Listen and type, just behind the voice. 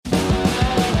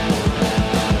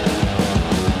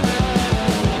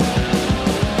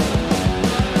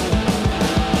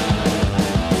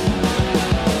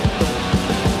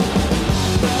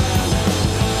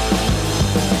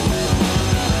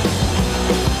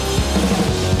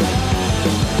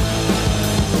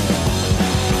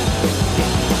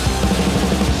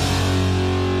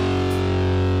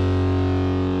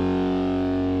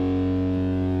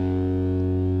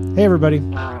Hey everybody,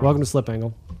 welcome to Slip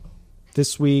Angle.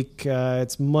 This week,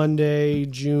 it's Monday,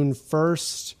 June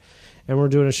 1st, and we're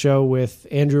doing a show with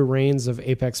Andrew Rains of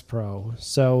Apex Pro.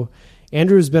 So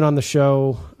Andrew's been on the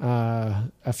show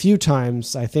a few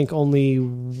times. I think only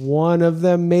one of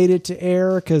them made it to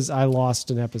air because I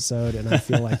lost an episode and I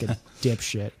feel like a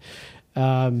dipshit.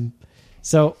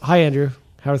 So, hi Andrew,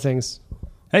 how are things?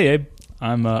 Hey Abe,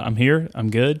 I'm here.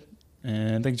 I'm good,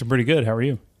 and things are pretty good. How are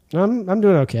you? I'm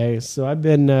doing okay. So I've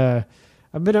been at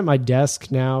my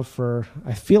desk now for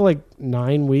I feel like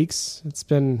 9 weeks. It's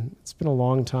been a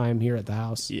long time here at the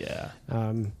house. Yeah.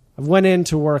 I've went in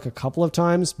to work a couple of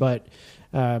times, but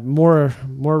more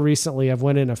recently I've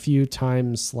went in a few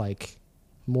times, like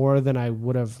more than I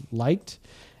would have liked.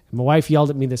 And my wife yelled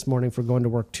at me this morning for going to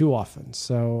work too often.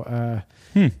 So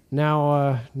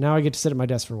now I get to sit at my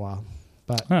desk for a while.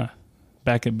 But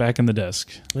back in the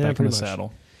desk, yeah, back in the much.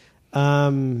 saddle.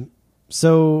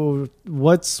 So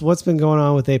what's been going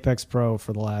on with Apex Pro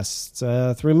for the last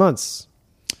 3 months?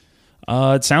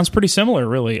 It sounds pretty similar,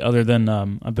 really. Other than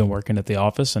I've been working at the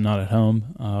office and not at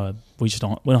home. We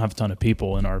don't have a ton of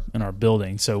people in our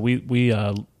building, so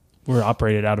we're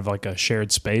operated out of like a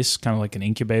shared space, kind of like an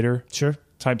incubator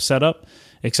type setup.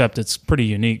 Except it's pretty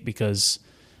unique because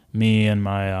me and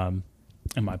my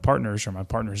partners, or my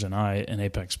partners and I in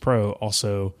Apex Pro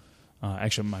also.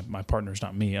 Actually, my partner's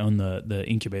not me, own the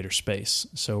incubator space.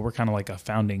 So we're kind of like a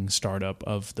founding startup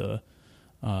of the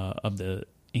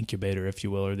incubator, if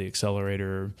you will, or the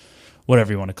accelerator, or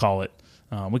whatever you want to call it.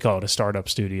 We call it a startup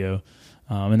studio.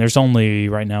 And there's only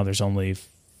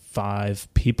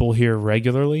 5 people here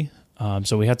regularly.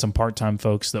 So we had some part-time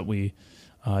folks that we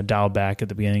dialed back at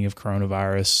the beginning of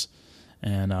coronavirus.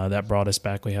 And that brought us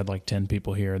back. We had like 10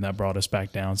 people here, and that brought us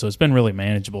back down. So it's been really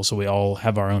manageable. So we all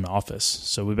have our own office.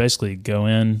 So we basically go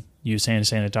in, use hand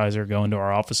sanitizer, go into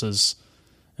our offices,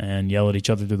 and yell at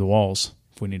each other through the walls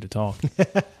if we need to talk.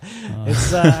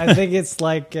 It's I think it's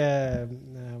like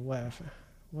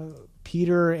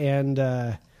Peter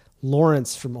and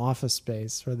Lawrence from Office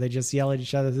Space, where they just yell at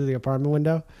each other through the apartment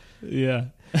window. Yeah.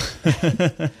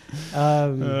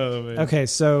 Okay,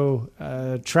 so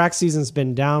track season's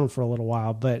been down for a little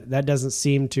while, but that doesn't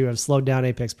seem to have slowed down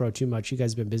Apex Pro too much. You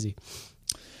guys have been busy.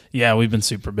 Yeah, we've been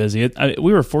super busy.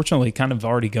 We were fortunately kind of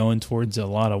already going towards a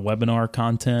lot of webinar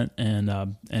content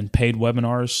and paid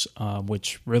webinars,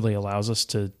 which really allows us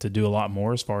to do a lot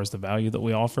more as far as the value that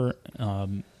we offer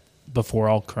before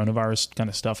all coronavirus kind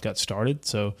of stuff got started.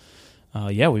 So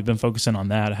yeah, we've been focusing on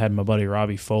that. I had my buddy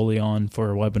Robbie Foley on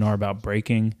for a webinar about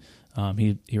braking.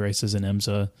 He races in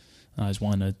IMSA. He's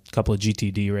won a couple of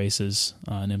GTD races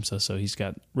in IMSA, so he's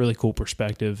got really cool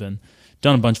perspective and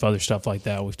done a bunch of other stuff like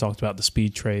that. We've talked about the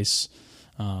speed trace.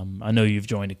 I know you've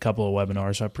joined a couple of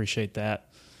webinars. So I appreciate that.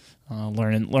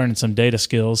 Learning some data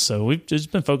skills. So we've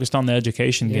just been focused on the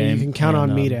education game. You can count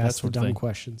on me to ask the dumb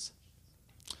questions.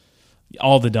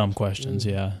 All the dumb questions,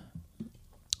 yeah.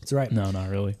 That's right. No, not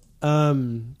really.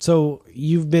 So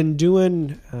you've been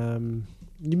doing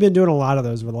a lot of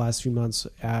those over the last few months.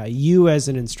 You as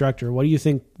an instructor, what do you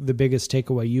think the biggest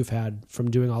takeaway you've had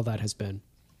from doing all that has been?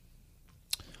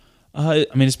 I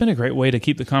mean, it's been a great way to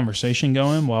keep the conversation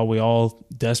going while we all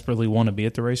desperately want to be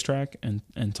at the racetrack and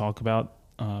talk about,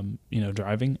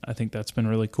 driving. I think that's been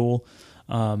really cool.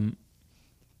 There's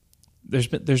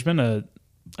been a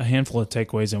handful of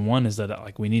takeaways, and one is that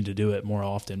like we need to do it more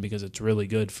often because it's really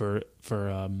good for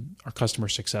our customer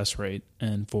success rate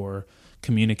and for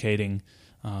communicating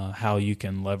how you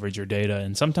can leverage your data,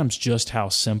 and sometimes just how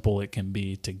simple it can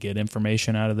be to get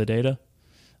information out of the data.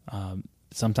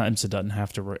 Sometimes it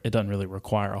doesn't really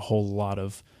require a whole lot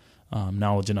of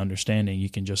knowledge and understanding. You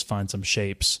can just find some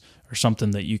shapes or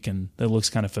something that looks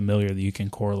kind of familiar that you can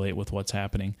correlate with what's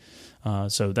happening.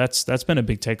 So that's been a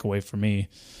big takeaway for me.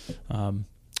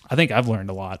 I think I've learned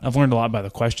a lot. I've learned a lot by the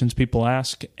questions people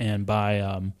ask, and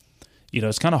by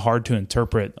it's kind of hard to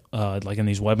interpret. Like in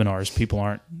these webinars, people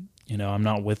aren't. I'm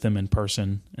not with them in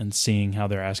person and seeing how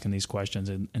they're asking these questions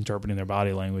and interpreting their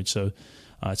body language. So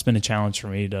it's been a challenge for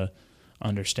me to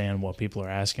understand what people are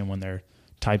asking when they're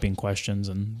typing questions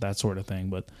and that sort of thing.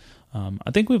 But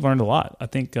I think we've learned a lot. I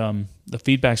think the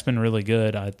feedback's been really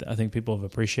good. I think people have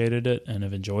appreciated it and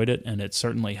have enjoyed it, and it's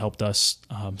certainly helped us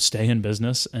stay in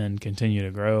business and continue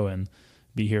to grow and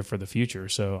be here for the future.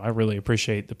 So I really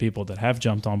appreciate the people that have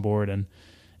jumped on board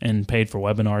and paid for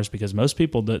webinars, because most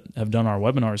people that have done our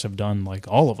webinars have done like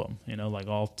all of them, like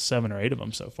all 7 or 8 of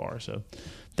them so far. So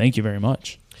thank you very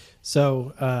much.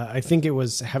 So I think it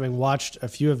was having watched a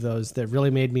few of those that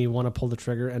really made me want to pull the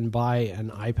trigger and buy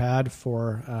an iPad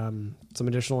for some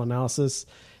additional analysis.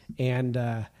 And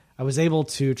I I was able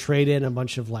to trade in a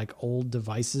bunch of like old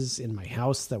devices in my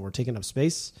house that were taking up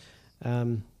space.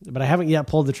 But I haven't yet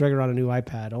pulled the trigger on a new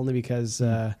iPad, only because,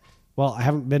 I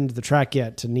haven't been to the track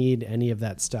yet to need any of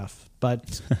that stuff.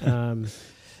 But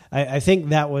I think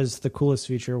that was the coolest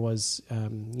feature was,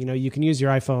 you can use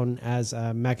your iPhone as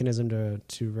a mechanism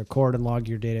to record and log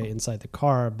your data inside the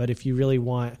car. But if you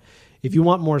want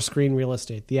more screen real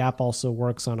estate, the app also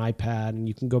works on iPad, and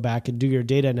you can go back and do your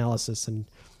data analysis. And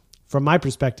from my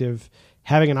perspective,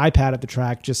 having an iPad at the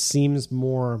track just seems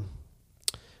more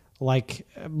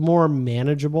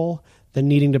manageable than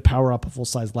needing to power up a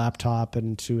full-size laptop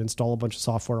and to install a bunch of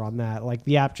software on that. Like,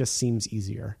 the app just seems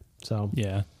easier. So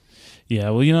yeah.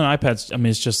 Well, iPads,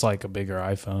 it's just like a bigger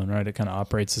iPhone, right? It kind of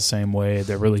operates the same way.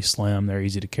 They're really slim. They're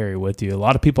easy to carry with you. A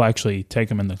lot of people actually take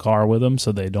them in the car with them,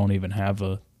 so they don't even have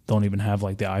like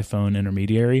the iPhone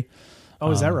intermediary.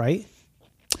 Oh, is that right?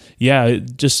 Yeah,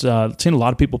 seen a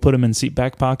lot of people put them in seat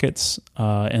back pockets,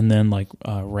 and then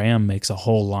RAM makes a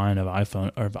whole line of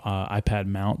iPhone or iPad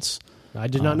mounts. I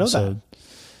did not know that.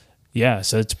 Yeah,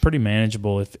 so it's pretty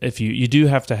manageable. If you do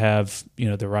have to have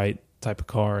the right type of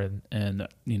car and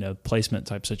placement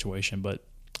type situation, but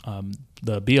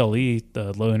the BLE,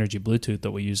 the low energy Bluetooth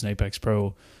that we use in Apex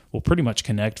Pro, will pretty much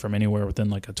connect from anywhere within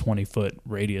like a 20-foot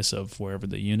radius of wherever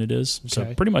the unit is. Okay.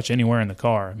 So pretty much anywhere in the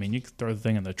car. You could throw the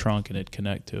thing in the trunk and it'd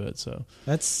connect to it. So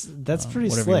that's pretty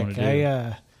slick.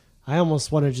 I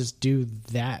almost want to just do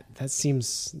that. That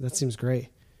seems great.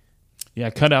 Yeah,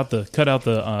 cut out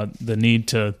the need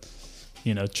to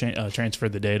transfer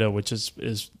the data, which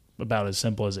is about as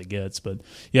simple as it gets. But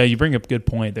yeah, you bring up a good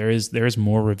point. There is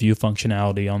more review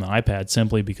functionality on the iPad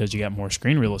simply because you got more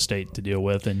screen real estate to deal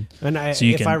with,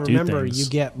 if I remember, you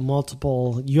get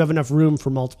multiple. You have enough room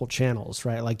for multiple channels,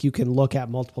 right? Like you can look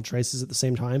at multiple traces at the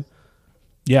same time.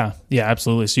 Yeah,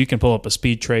 absolutely. So you can pull up a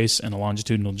speed trace and a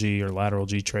longitudinal G or lateral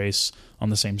G trace on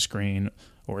the same screen,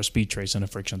 or a speed trace in a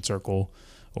friction circle,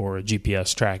 or a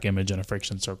GPS track image in a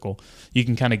friction circle. You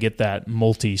can kind of get that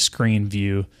multi-screen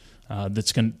view.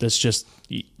 That's just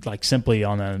like simply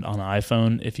on an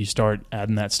iPhone. If you start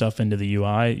adding that stuff into the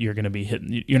UI, you're going to be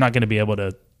hitting. You're not going to be able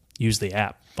to use the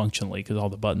app functionally because all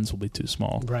the buttons will be too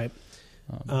small. Right.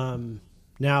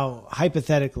 Now,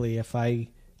 hypothetically, if I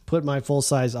put my full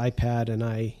size iPad and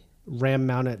I RAM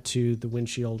mount it to the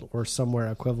windshield or somewhere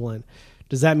equivalent,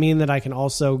 does that mean that I can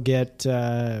also get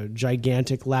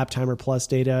gigantic Lap Timer Plus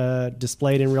data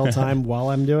displayed in real time while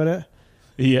I'm doing it?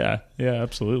 Yeah,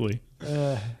 absolutely.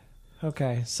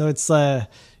 Okay, so it's like the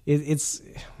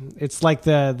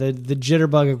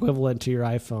jitterbug equivalent to your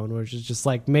iPhone, which is just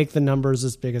like make the numbers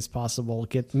as big as possible,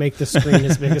 make the screen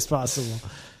as big as possible.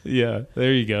 Yeah,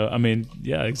 there you go.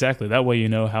 Yeah, exactly. That way you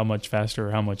know how much faster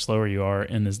or how much slower you are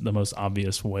in the most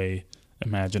obvious way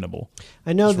imaginable.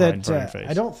 I know that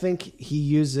I don't think he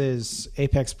uses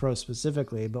Apex Pro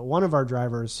specifically, but one of our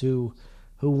drivers who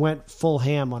went full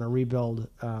ham on a rebuild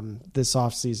this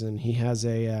off season, he has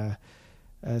a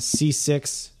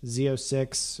C6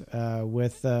 Z06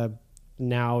 with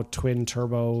now twin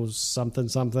turbos something.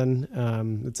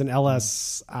 It's an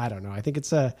LS. I don't know. I think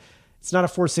it's not a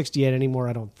 468 anymore.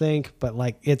 I don't think, but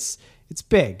like it's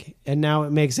big, and now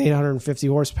it makes 850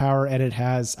 horsepower, and it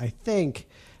has I think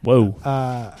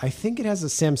it has a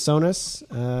Samsonus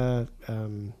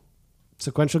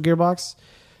sequential gearbox.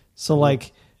 So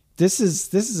like this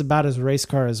is about as race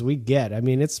car as we get.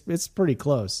 It's pretty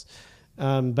close.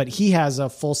 But he has a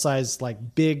full size,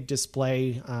 like big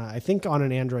display, I think on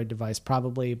an Android device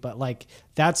probably, but like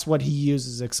that's what he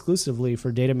uses exclusively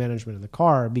for data management in the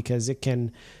car because it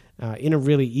can, in a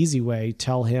really easy way,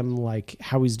 tell him like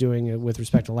how he's doing with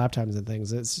respect to lap times and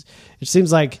things. It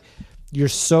seems like you're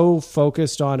so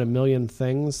focused on a million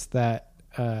things that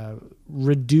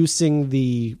reducing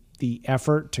the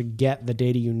effort to get the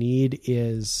data you need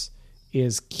is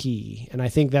key. And I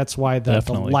think that's why the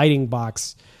lighting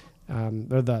box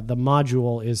or the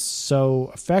module is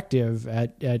so effective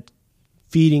at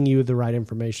feeding you the right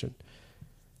information.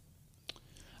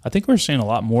 I think we're seeing a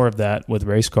lot more of that with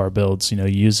race car builds,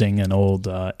 using an old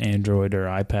Android or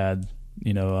iPad,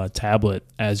 tablet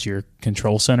as your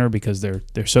control center because they're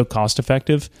so cost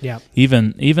effective. Yeah.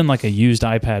 Even like a used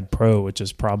iPad Pro, which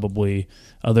is probably,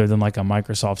 other than like a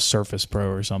Microsoft Surface Pro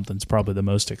or something, it's probably the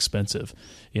most expensive.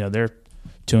 They're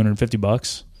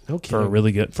 $250 for a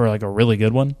really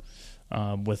good one.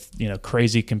 With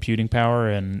crazy computing power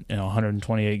and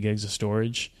 128 gigs of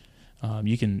storage,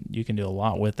 you can do a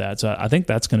lot with that. So I think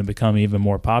that's going to become even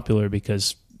more popular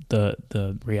because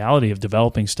the reality of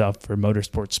developing stuff for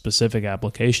motorsport specific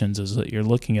applications is that you're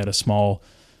looking at a small,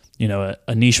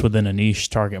 a niche within a niche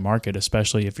target market,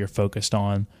 especially if you're focused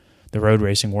on the road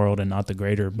racing world and not the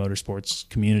greater motorsports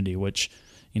community, which,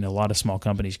 a lot of small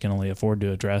companies can only afford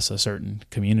to address a certain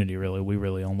community. Really, we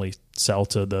really only sell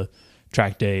to the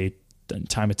track day,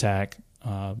 time attack,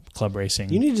 club racing.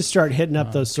 You need to start hitting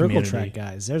up those circle community. track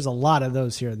guys. There's a lot of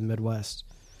those here in the Midwest.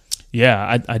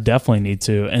 Yeah, I definitely need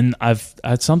to, and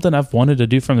it's something I've wanted to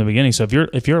do from the beginning. So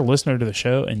if you're a listener to the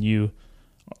show and you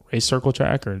race circle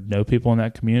track or know people in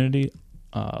that community,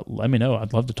 let me know.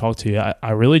 I'd love to talk to you.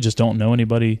 I really just don't know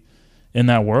anybody in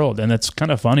that world, and it's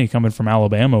kind of funny coming from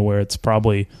Alabama, where it's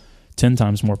probably 10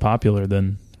 times more popular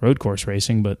than road course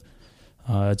racing, but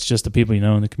it's just the people you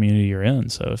know in the community you're in.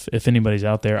 So if anybody's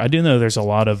out there, I do know there's a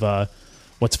lot of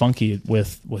what's funky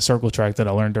with circle track that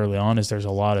I learned early on is there's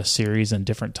a lot of series and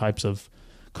different types of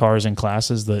cars and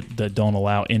classes that don't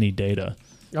allow any data.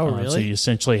 Oh, really? So you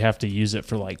essentially have to use it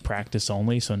for like practice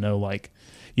only. So no,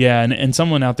 and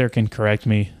someone out there can correct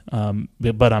me,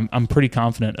 but I'm pretty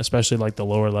confident, especially like the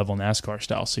lower level NASCAR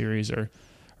style series are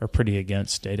pretty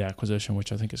against data acquisition,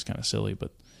 which I think is kind of silly,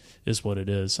 but is what it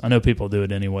is. I know people do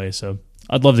it anyway, so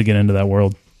I'd love to get into that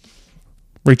world.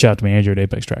 Reach out to me, Andrew at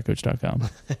apextrackcoach.com.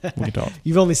 We can talk.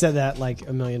 You've only said that like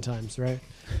a million times, right?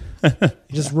 It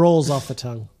just rolls off the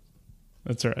tongue.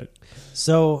 That's right.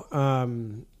 So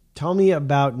tell me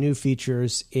about new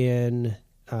features in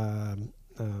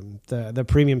the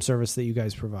premium service that you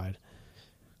guys provide.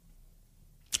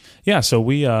 Yeah, so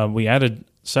we added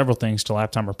several things to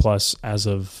Lap Timer Plus as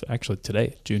of actually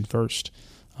today, June 1st,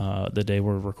 the day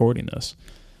we're recording this.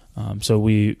 So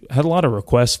we had a lot of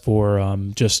requests for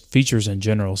just features in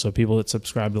general. So people that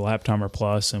subscribe to Lap Timer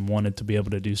Plus and wanted to be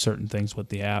able to do certain things with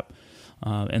the app.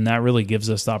 And that really gives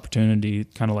us the opportunity,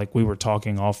 kind of like we were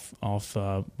talking off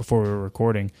before we were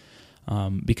recording,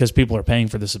 because people are paying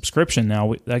for the subscription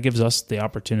now. That gives us the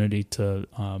opportunity to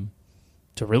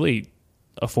really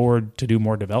afford to do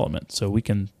more development, so we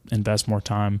can invest more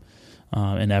time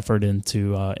and effort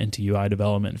into UI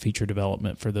development and feature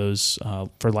development for those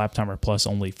for Lap Timer Plus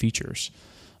only features.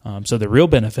 So the real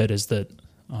benefit is that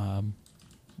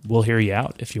we'll hear you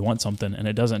out if you want something, and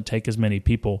it doesn't take as many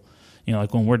people.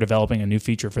 Like when we're developing a new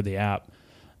feature for the app,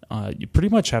 you pretty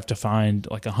much have to find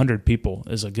like 100 people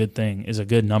is a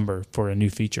good number for a new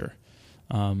feature.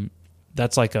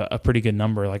 That's like a pretty good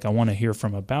number. Like I want to hear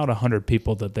from about 100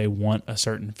 people that they want a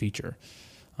certain feature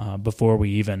before we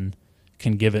even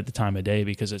can give it the time of day,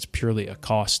 because it's purely a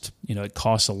cost. It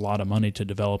costs a lot of money to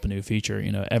develop a new feature.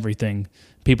 Everything,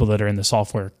 people that are in the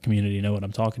software community know what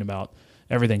I'm talking about.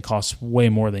 Everything costs way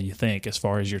more than you think as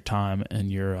far as your time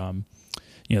and your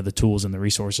the tools and the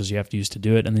resources you have to use to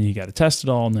do it. And then you got to test it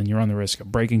all, and then you're on the risk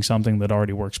of breaking something that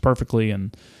already works perfectly.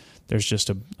 And there's just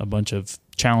a bunch of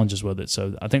challenges with it.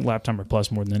 So I think Lap Timer Plus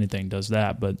more than anything does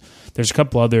that. But there's a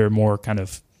couple other more kind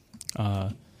of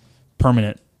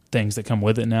permanent things that come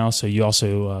with it now. So you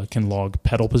also can log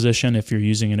pedal position if you're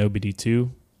using an OBD2.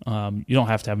 You don't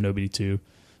have to have an OBD2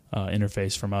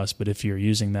 interface from us, but if you're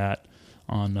using that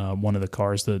on one of the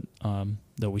cars that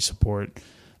we support,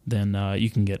 then you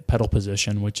can get pedal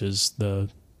position, which is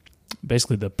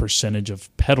basically the percentage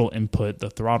of pedal input, the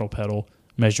throttle pedal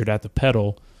measured at the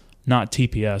pedal, not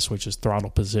TPS, which is throttle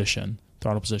position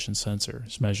sensor.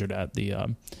 It's measured at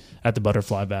the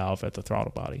butterfly valve at the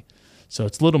throttle body. So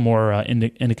it's a little more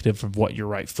indicative of what your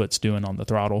right foot's doing on the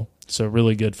throttle. So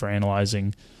really good for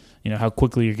analyzing, how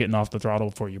quickly you're getting off the throttle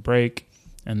before you brake,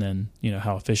 and then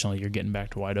how efficiently you're getting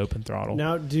back to wide open throttle.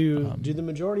 Now, do the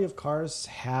majority of cars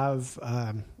have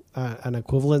an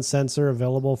equivalent sensor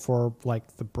available for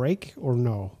like the brake, or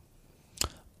no?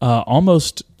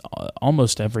 Almost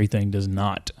everything does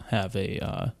not have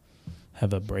a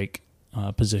brake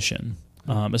position.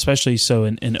 Especially so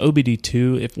in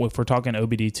OBD2, if we're talking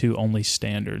OBD2 only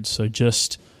standards, so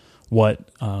just what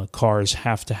cars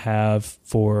have to have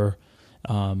for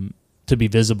to be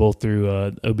visible through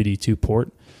a OBD2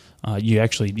 port,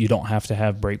 you don't have to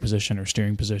have brake position or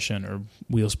steering position or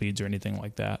wheel speeds or anything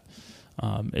like that.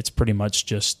 It's pretty much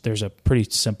just, there's a pretty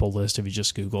simple list if you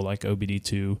just Google like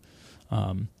OBD2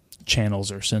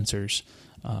 channels or sensors.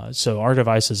 So our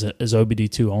device is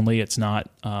OBD2 only. It's not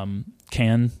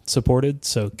CAN supported.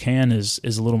 So CAN is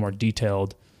a little more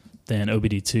detailed than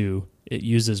OBD2. It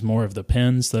uses more of the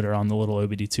pins that are on the little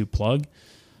OBD2 plug.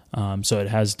 So it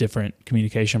has different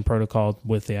communication protocol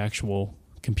with the actual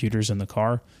computers in the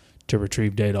car to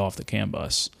retrieve data off the CAN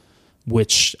bus,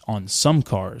 which on some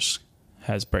cars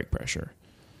has brake pressure,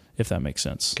 if that makes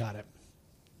sense. Got it.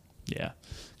 Yeah,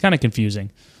 kind of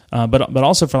confusing. But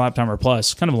also for Lap Timer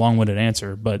Plus, kind of a long-winded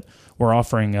answer, but we're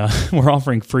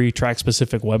offering free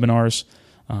track-specific webinars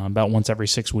about once every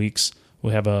 6 weeks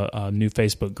We have a new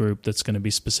Facebook group that's going to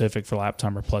be specific for Lap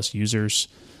Timer Plus users.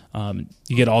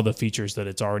 You get all the features that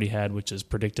it's already had, which is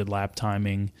predicted lap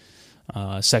timing,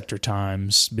 sector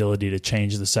times, ability to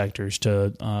change the sectors,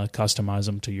 to customize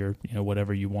them to your,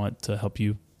 whatever you want to help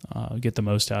you get the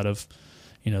most out of,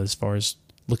 as far as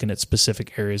looking at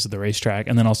specific areas of the racetrack,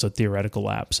 and then also theoretical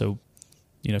laps. So,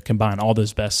 combine all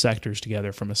those best sectors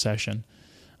together from a session,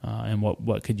 and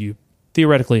what could you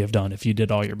theoretically have done if you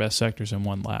did all your best sectors in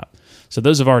one lap. So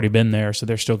those have already been there, so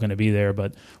they're still going to be there,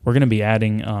 but we're going to be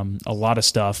adding a lot of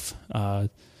stuff.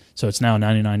 So it's now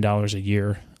 $99 a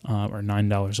year, or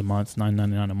 $9 a month,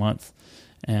 $9.99 a month.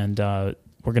 And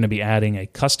we're going to be adding a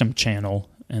custom channel,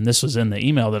 and this was in the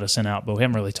email that I sent out, but we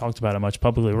haven't really talked about it much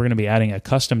publicly. We're going to be adding a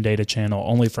custom data channel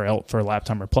only for Lap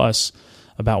Timer Plus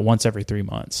about once every 3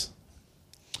 months.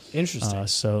 Interesting.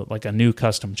 So like a new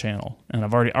custom channel. And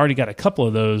I've already got a couple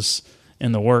of those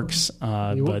in the works.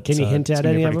 But can you hint at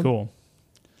any of them? Cool.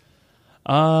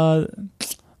 I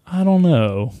don't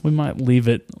know. We might leave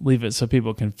it so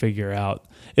people can figure out.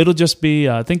 It'll just be,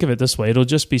 think of it this way. It'll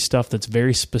just be stuff that's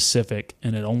very specific,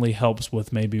 and it only helps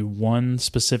with maybe one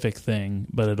specific thing,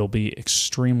 but it'll be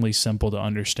extremely simple to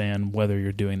understand whether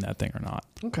you're doing that thing or not.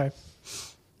 Okay.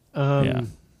 Yeah.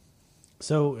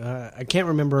 So I can't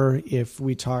remember if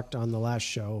we talked on the last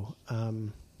show,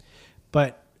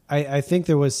 but I think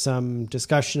there was some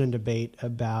discussion and debate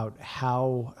about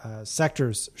how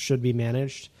sectors should be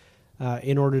managed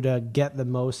in order to get the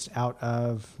most out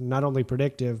of not only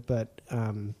predictive, but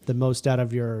the most out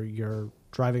of your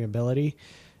driving ability.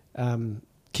 Can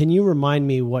you remind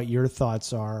me what your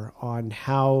thoughts are on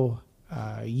how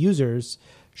users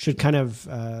should kind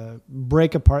of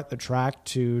break apart the track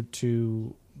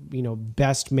to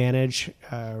best manage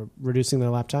reducing their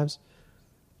lap times?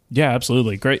 Yeah,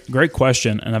 absolutely. Great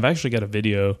question. And I've actually got a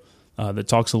video that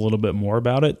talks a little bit more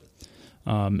about it.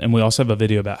 And we also have a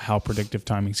video about how predictive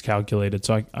timing is calculated.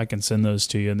 So I can send those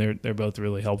to you, and they're both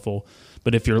really helpful.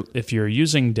 But if you're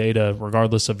using data,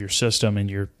 regardless of your system, and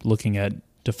you're looking at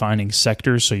defining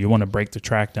sectors, so you want to break the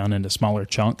track down into smaller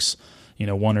chunks,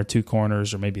 1 or 2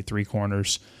 corners or maybe 3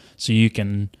 corners, so you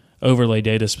can overlay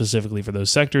data specifically for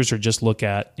those sectors, or just looking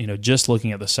at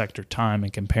the sector time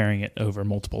and comparing it over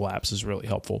multiple laps is really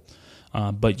helpful.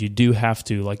 But you do have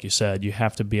to, like you said, you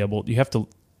have to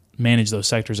manage those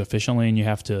sectors efficiently, and you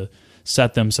have to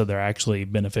set them so they're actually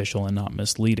beneficial and not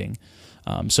misleading.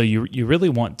 So you really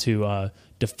want to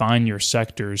define your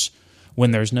sectors when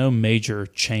there's no major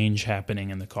change happening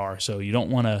in the car. So you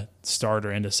don't want to start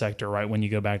or end a sector right when you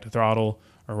go back to throttle,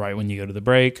 or right when you go to the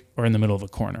brake, or in the middle of a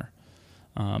corner.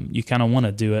 You kind of want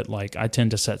to do it like I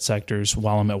tend to set sectors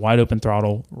while I'm at wide open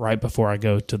throttle, right before I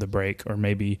go to the brake, or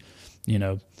maybe,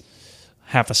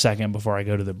 half a second before I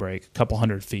go to the brake, a couple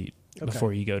 100 feet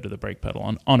before you go to the brake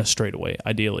pedal on a straightaway,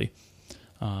 ideally.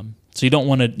 So you don't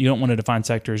want to define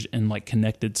sectors in like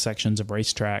connected sections of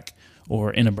racetrack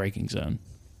or in a braking zone.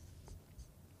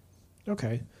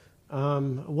 Okay.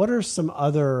 What are some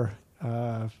other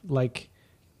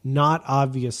not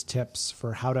obvious tips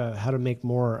for how to make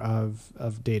more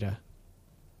of data?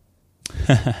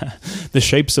 The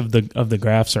shapes of the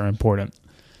graphs are important.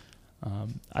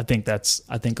 I think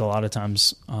a lot of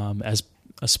times,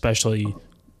 especially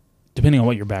depending on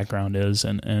what your background is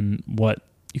and what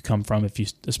you come from,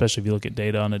 especially if you look at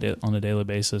data on a daily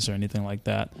basis or anything like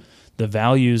that, the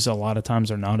values a lot of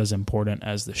times are not as important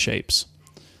as the shapes.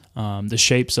 The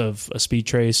shapes of a speed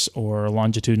trace or a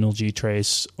longitudinal G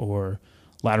trace or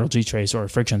lateral G trace or a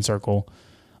friction circle,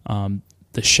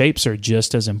 the shapes are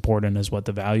just as important as what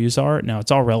the values are. Now,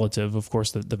 it's all relative. Of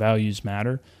course, the values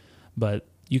matter, but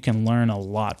you can learn a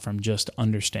lot from just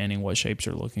understanding what shapes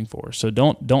you're looking for. So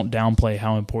don't downplay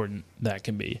how important that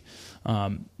can be.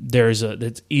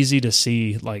 It's easy to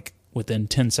see, like within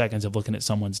 10 seconds of looking at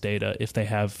someone's data, if they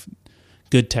have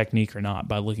good technique or not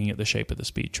by looking at the shape of the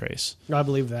speed trace. I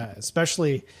believe that,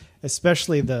 especially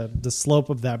the slope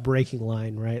of that braking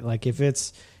line, right? Like if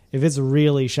it's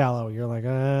really shallow, you're like,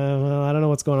 well, I don't know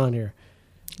what's going on here.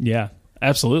 Yeah,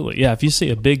 absolutely. Yeah, if you see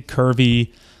a big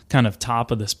curvy kind of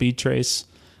top of the speed trace,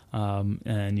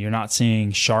 and you're not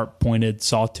seeing sharp pointed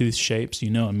sawtooth shapes,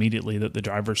 immediately that the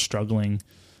driver's struggling,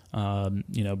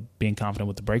 being confident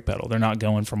with the brake pedal. They're not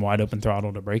going from wide open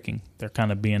throttle to braking. They're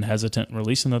kind of being hesitant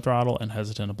releasing the throttle and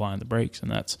hesitant applying the brakes.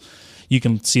 And you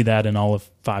can see that in all of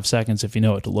 5 seconds if you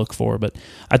know what to look for. But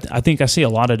I think I see a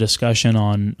lot of discussion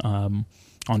on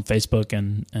Facebook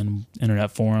and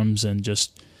internet forums and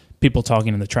just people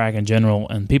talking in the track in general,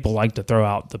 and people like to throw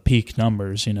out the peak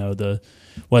numbers,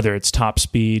 whether it's top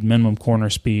speed, minimum corner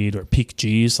speed, or peak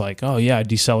Gs, like, oh yeah, I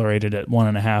decelerated at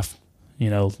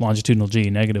 1.5, longitudinal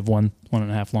G, negative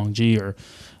 1.5 long G, or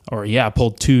Or, I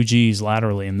pulled 2 Gs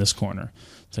laterally in this corner.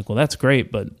 It's like, well, that's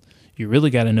great, but you really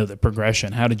got to know the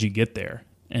progression. How did you get there?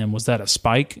 And was that a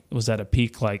spike? Was that a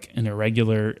peak, like an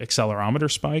irregular accelerometer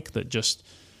spike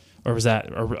or was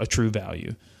that a true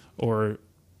value? Or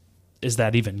is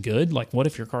that even good? Like, what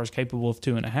if your car is capable of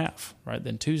 2.5, right?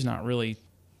 Then 2's not really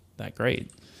that great.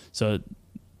 So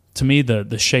to me,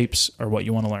 the shapes are what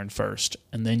you want to learn first,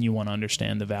 and then you want to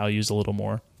understand the values a little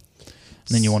more, and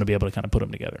then you want to be able to kind of put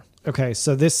them together. Okay,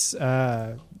 so this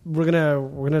we're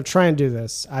gonna try and do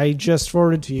this. I just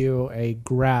forwarded to you a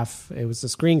graph. It was a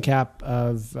screen cap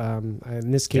of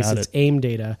in this case it's AIM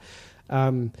data.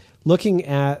 Looking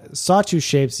at sawtooth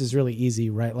shapes is really easy,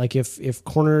 right? Like if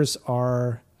corners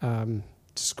are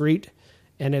discrete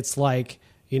and it's like,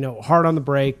 hard on the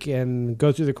brake and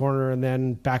go through the corner and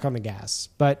then back on the gas.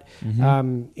 But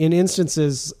in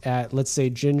instances at, let's say,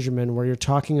 Gingerman, where you're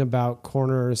talking about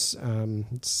corners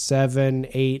 7,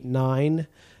 8, 9,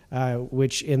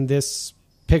 which in this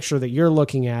picture that you're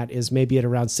looking at is maybe at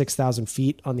around 6,000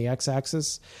 feet on the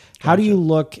x-axis. How do you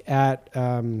look at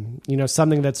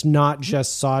something that's not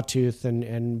just sawtooth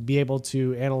and be able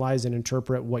to analyze and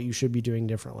interpret what you should be doing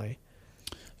differently?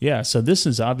 Yeah, so this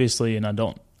is obviously, and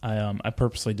I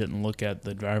purposely didn't look at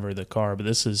the driver of the car, but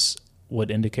this is would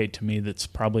indicate to me that's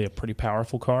probably a pretty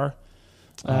powerful car.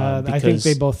 I think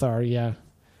they both are, yeah.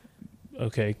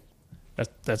 Okay,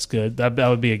 that's good. That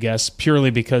would be a guess,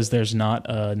 purely because there's not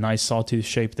a nice sawtooth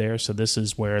shape there. So this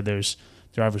is where the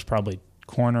driver's probably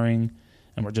cornering,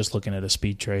 and we're just looking at a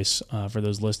speed trace for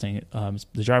those listening.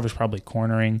 The driver's probably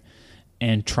cornering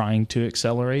and trying to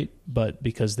accelerate, but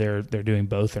because they're doing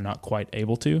both, they're not quite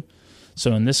able to.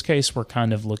 So in this case, we're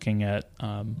kind of looking at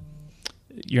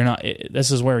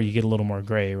this is where you get a little more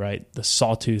gray, right? The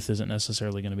sawtooth isn't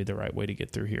necessarily going to be the right way to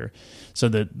get through here. So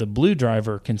the blue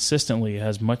driver consistently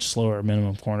has much slower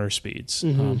minimum corner speeds.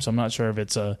 So I'm not sure if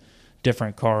it's a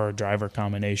different car or driver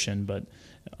combination, but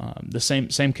the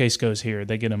same case goes here.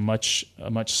 They get a much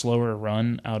slower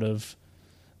run out of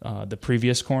the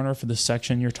previous corner for the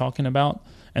section you're talking about,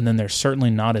 and then they're certainly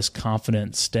not as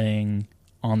confident staying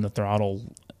on the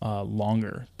throttle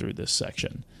longer through this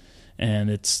section. And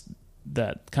it's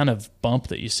that kind of bump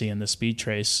that you see in the speed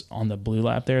trace on the blue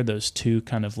lap there, those 2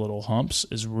 kind of little humps,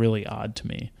 is really odd to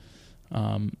me.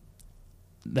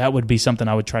 That would be something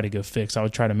I would try to go fix. I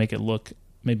would try to make it look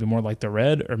maybe more like the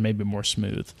red or maybe more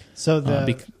smooth. So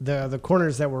the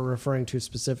corners that we're referring to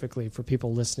specifically for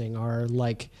people listening are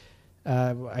like,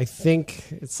 I think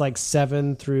it's like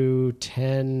 7 through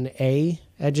 10A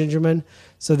at Gingerman.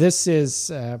 So this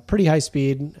is pretty high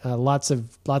speed, lots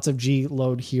of G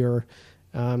load here.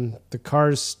 The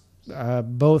cars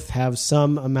both have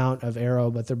some amount of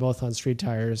aero, but they're both on street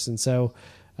tires, and so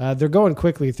they're going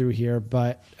quickly through here.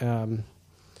 But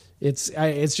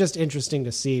it's just interesting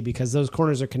to see because those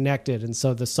corners are connected, and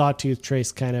so the sawtooth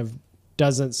trace kind of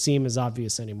doesn't seem as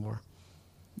obvious anymore.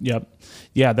 Yep,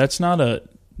 yeah, that's not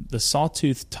the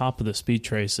sawtooth top of the speed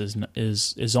trace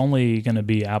is only going to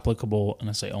be applicable, and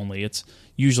I say only, it's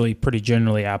usually pretty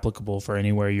generally applicable for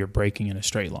anywhere you're braking in a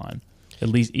straight line, at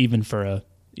least even for a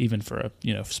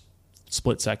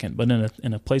split second. But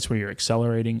in a place where you're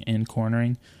accelerating and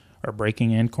cornering, or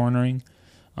braking and cornering,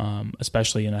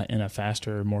 especially in a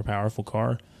faster, more powerful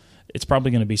car, it's probably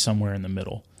going to be somewhere in the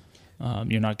middle.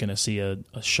 You're not going to see a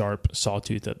sharp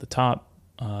sawtooth at the top.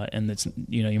 And it's,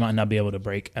 you might not be able to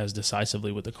brake as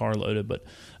decisively with the car loaded, but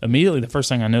immediately the first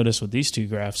thing I noticed with these 2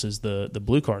 graphs is the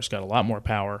blue car's got a lot more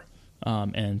power,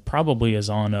 and probably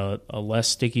is on a less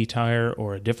sticky tire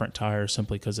or a different tire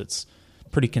simply because it's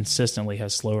pretty consistently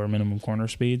has slower minimum corner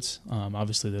speeds.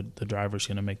 Obviously the driver's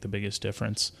going to make the biggest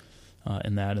difference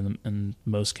in that in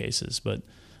most cases, but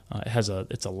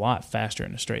it's a lot faster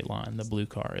in a straight line. The blue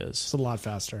car is. It's a lot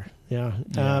faster. Yeah.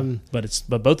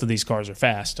 But both of these cars are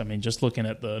fast. I mean, just looking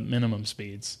at the minimum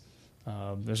speeds,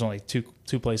 there's only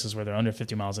two places where they're under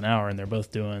 50 miles an hour, and they're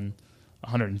both doing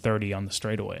 130 on the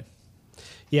straightaway.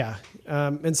 Yeah.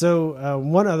 And so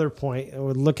one other point,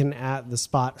 we're looking at the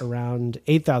spot around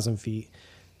 8,000 feet.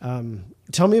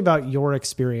 Tell me about your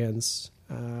experience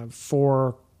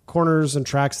for corners and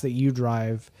tracks that you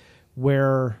drive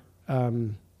where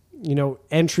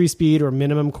entry speed or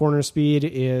minimum corner speed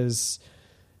is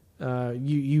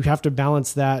you have to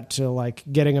balance that to like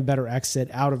getting a better exit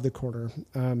out of the corner.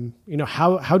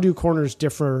 How do corners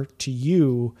differ to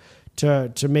you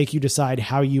to make you decide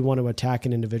how you want to attack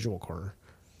an individual corner?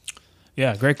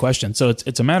 Yeah, great question. So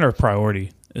it's a matter of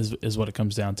priority is what it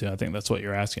comes down to. I think that's what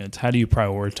you're asking. It's how do you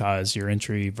prioritize your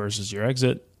entry versus your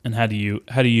exit, and how do you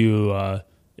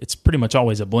it's pretty much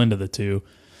always a blend of the two.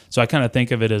 So I kind of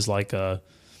think of it as like a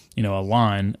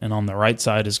line, and on the right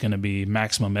side is going to be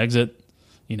maximum exit,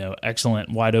 excellent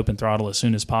wide open throttle as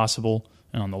soon as possible.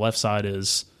 And on the left side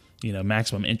is,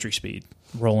 maximum entry speed,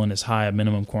 rolling as high a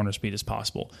minimum corner speed as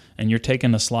possible. And you're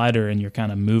taking a slider and you're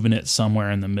kind of moving it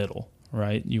somewhere in the middle,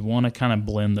 right? You want to kind of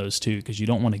blend those two because you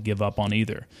don't want to give up on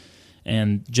either.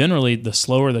 And generally, the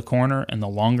slower the corner and the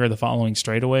longer the following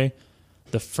straightaway,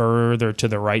 the further to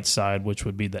the right side, which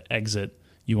would be the exit,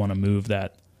 you want to move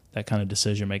that kind of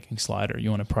decision-making slider. You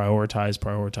want to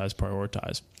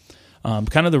prioritize.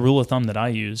 Kind of the rule of thumb that I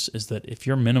use is that if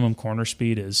your minimum corner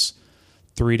speed is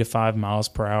 3 to 5 miles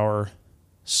per hour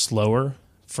slower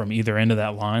from either end of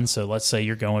that line, so let's say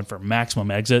you're going for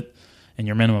maximum exit and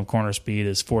your minimum corner speed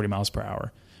is 40 miles per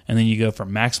hour, and then you go for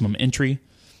maximum entry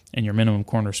and your minimum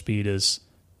corner speed is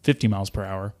 50 miles per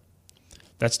hour,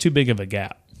 that's too big of a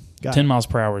gap. 10 miles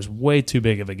per hour is way too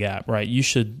big of a gap, right? You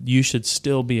should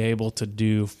still be able to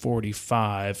do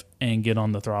 45 and get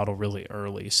on the throttle really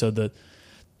early. So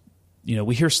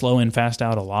we hear slow in, fast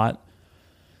out a lot.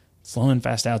 Slow in,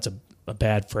 fast out's a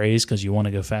bad phrase because you want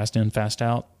to go fast in, fast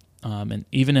out. And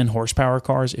even in horsepower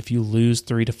cars, if you lose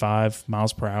 3 to 5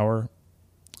 miles per hour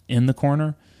in the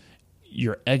corner,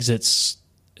 your exits,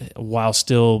 while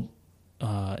still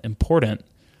important,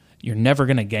 you're never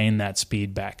going to gain that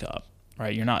speed back up.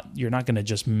 Right, you're not going to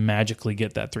just magically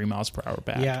get that 3 miles per hour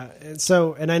back. Yeah,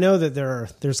 and I know that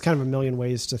there's kind of a million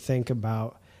ways to think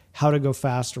about how to go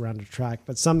fast around a track,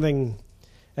 but something,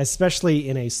 especially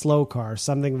in a slow car,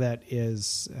 something that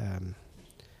is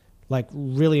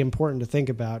really important to think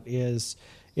about is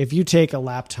if you take a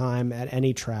lap time at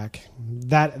any track,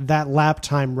 that lap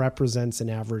time represents an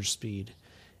average speed,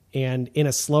 and in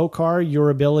a slow car,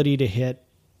 your ability to hit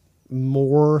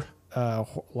more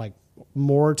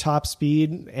more top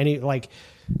speed,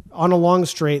 on a long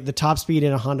straight, the top speed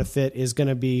in a Honda Fit is going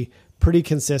to be pretty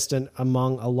consistent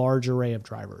among a large array of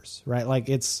drivers, right? Like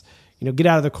it's, get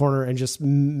out of the corner and just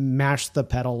mash the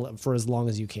pedal for as long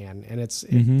as you can. And it's,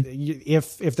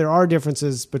 if there are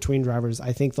differences between drivers,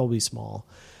 I think they'll be small.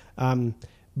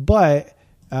 But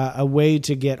a way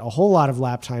to get a whole lot of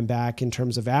lap time back in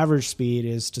terms of average speed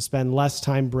is to spend less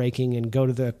time braking and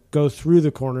go through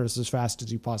the corners as fast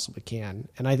as you possibly can.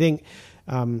 And I think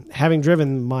having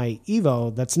driven my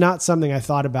Evo, that's not something I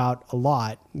thought about a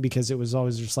lot because it was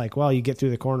always just like, well, you get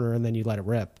through the corner and then you let it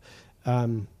rip.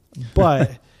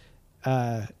 But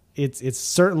it's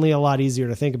certainly a lot easier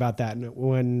to think about that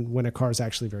when a car is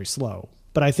actually very slow.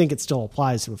 But I think it still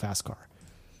applies to a fast car.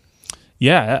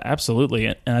 Yeah, absolutely,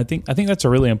 and I think that's a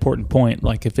really important point.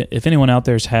 Like if anyone out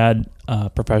there's had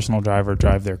a professional driver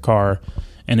drive their car,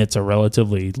 and it's a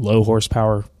relatively low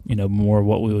horsepower, more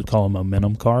what we would call a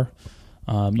momentum car,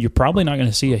 you're probably not going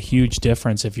to see a huge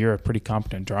difference if you're a pretty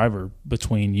competent driver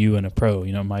between you and a pro.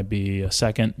 It might be a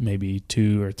second, maybe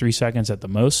 2 or 3 seconds at the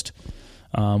most,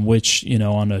 which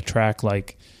on a track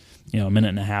like a minute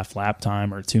and a half lap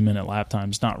time or 2 minute lap time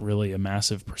is not really a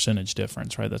massive percentage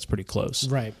difference, right? That's pretty close.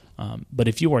 Right. But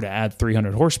if you were to add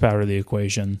 300 horsepower to the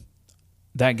equation,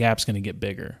 that gap's going to get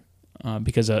bigger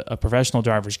because a professional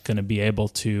driver is going to be able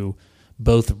to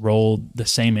both roll the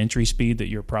same entry speed that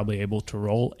you're probably able to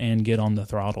roll and get on the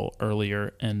throttle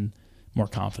earlier and more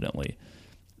confidently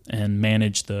and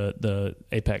manage the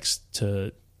apex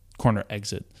to corner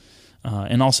exit.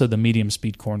 And also the medium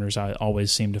speed corners, I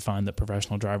always seem to find that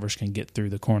professional drivers can get through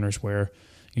the corners where,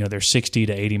 they're 60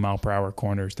 to 80 mile per hour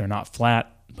corners. They're not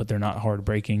flat, but they're not hard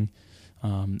braking.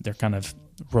 They're kind of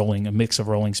rolling, a mix of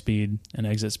rolling speed and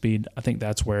exit speed. I think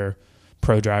that's where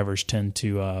pro drivers tend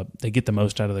to, they get the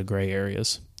most out of the gray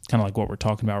areas, kind of like what we're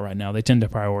talking about right now. They tend to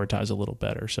prioritize a little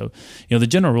better. So, the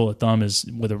general rule of thumb is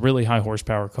with a really high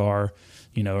horsepower car,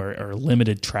 or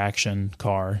limited traction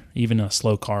car, even a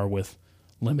slow car with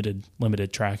limited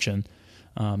traction.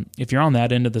 If you're on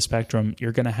that end of the spectrum,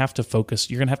 you're going to have to focus.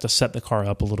 You're going to have to set the car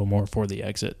up a little more for the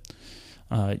exit.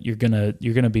 You're gonna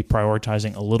be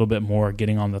prioritizing a little bit more,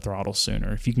 getting on the throttle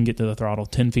sooner. If you can get to the throttle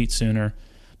 10 feet sooner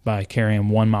by carrying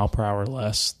 1 mile per hour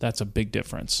less, that's a big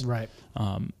difference. Right.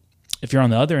 If you're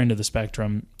on the other end of the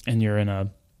spectrum and you're in a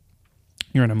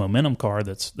momentum car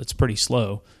that's pretty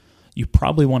slow, you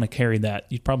probably want to carry that.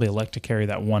 You'd probably elect to carry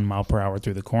that 1 mile per hour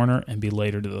through the corner and be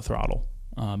later to the throttle.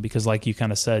 Because like you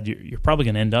kind of said, you're probably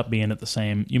going to end up being at the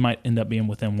same, you might end up being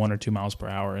within 1 or 2 miles per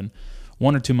hour, and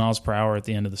 1 or 2 miles per hour at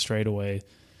the end of the straightaway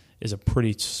is a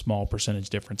pretty small percentage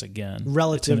difference again.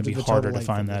 Relative it's to be the harder total to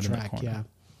find length that of the in the track, corner.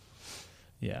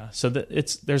 Yeah. So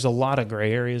there's a lot of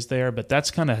gray areas there, but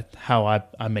that's kind of how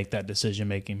I make that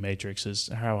decision-making matrix, is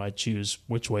how I choose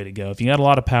which way to go. If you got a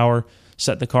lot of power,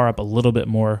 set the car up a little bit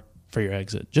more for your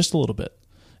exit, just a little bit.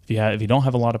 If you don't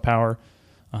have a lot of power,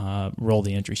 roll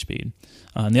the entry speed.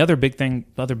 And the other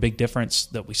big difference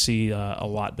that we see a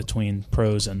lot between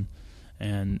pros and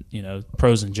And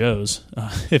pros and Joes,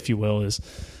 if you will, is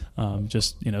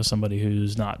just somebody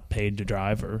who's not paid to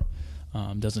drive or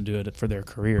doesn't do it for their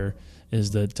career.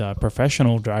 Is that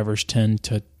professional drivers tend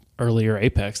to earlier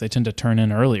apex? They tend to turn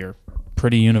in earlier,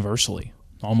 pretty universally,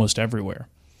 almost everywhere.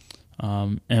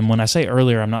 And when I say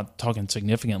earlier, I'm not talking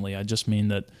significantly. I just mean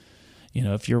that,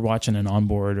 if you're watching an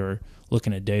onboard or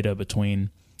looking at data between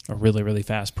a really, really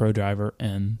fast pro driver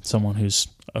and someone who's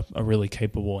a really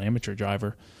capable amateur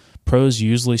driver, pros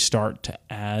usually start to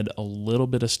add a little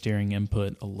bit of steering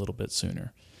input a little bit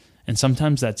sooner. And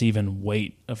sometimes that's even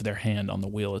weight of their hand on the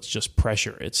wheel. It's just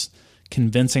pressure. It's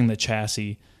convincing the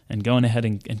chassis and going ahead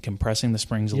and compressing the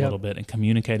springs a little bit and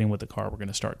communicating with the car, we're going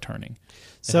to start turning.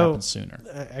 It happens sooner.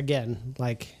 Again,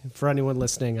 like for anyone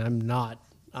listening, I'm not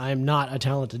a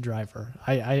talented driver.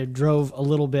 I drove a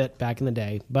little bit back in the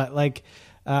day, but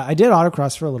I did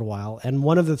autocross for a little while. And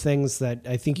one of the things that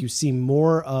I think you see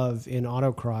more of in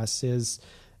autocross is,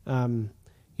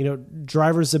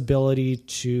 drivers' ability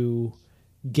to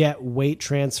get weight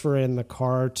transfer in the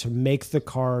car to make the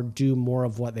car do more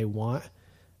of what they want.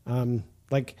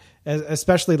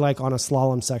 Especially on a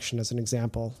slalom section as an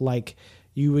example,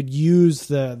 you would use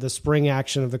the spring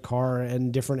action of the car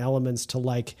and different elements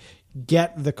to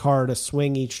get the car to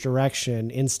swing each direction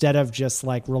instead of just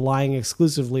relying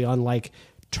exclusively on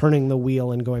turning the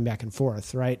wheel and going back and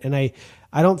forth. Right. And I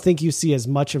don't think you see as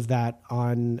much of that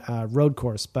on road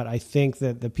course, but I think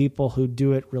that the people who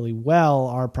do it really well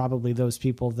are probably those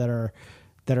people that are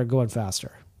going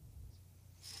faster.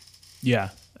 Yeah,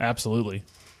 absolutely.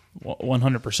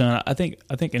 100%. I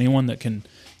think anyone that can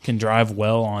drive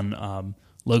well on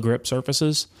low grip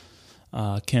surfaces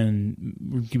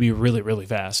can be really, really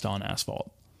fast on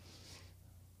asphalt.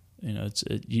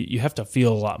 You have to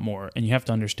feel a lot more, and you have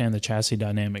to understand the chassis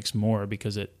dynamics more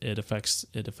because it affects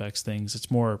things.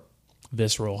 It's more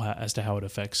visceral as to how it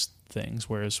affects things.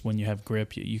 Whereas when you have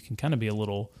grip, you can kind of be a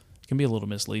little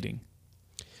misleading.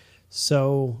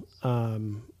 So,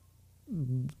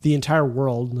 the entire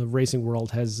world, the racing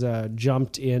world, has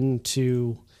jumped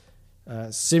into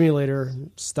simulator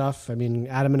stuff. I mean,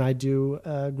 Adam and I do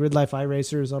Grid Life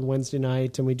iRacers on Wednesday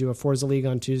night, and we do a Forza League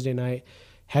on Tuesday night.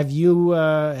 Have you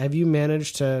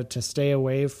managed to stay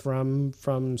away from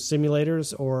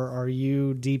simulators, or are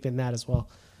you deep in that as well?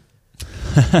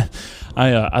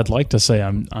 I'd like to say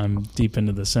I'm deep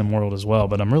into the sim world as well,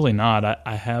 but I'm really not.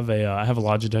 I have a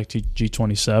Logitech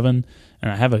G27,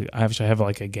 and I actually have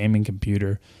a gaming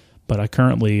computer, but I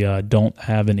currently don't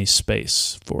have any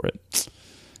space for it.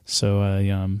 So I've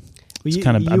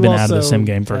been out of the sim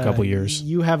game for a couple years.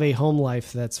 You have a home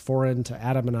life that's foreign to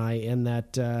Adam and I, in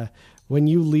that when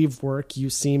you leave work, you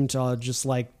seem to just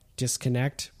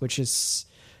disconnect, which is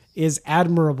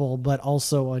admirable but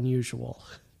also unusual.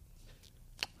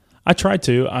 I try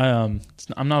to. I'm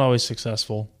not always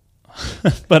successful,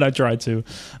 but I try to.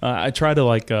 I try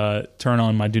to turn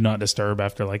on my do not disturb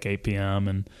after 8 p.m.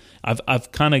 and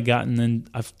I've kind of gotten in.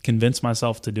 I've convinced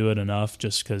myself to do it enough,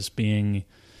 just because being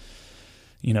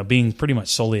pretty much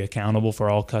solely accountable for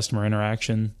all customer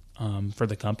interaction for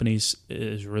the companies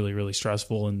is really, really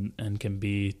stressful and can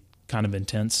be kind of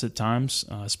intense at times,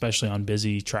 especially on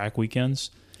busy track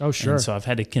weekends. Oh, sure. And so I've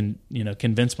had to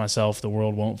convince myself the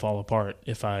world won't fall apart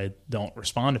if I don't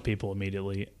respond to people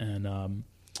immediately, and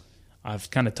I've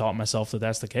kind of taught myself that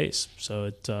that's the case.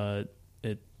 So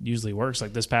it usually works.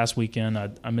 Like this past weekend,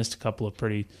 I missed a couple of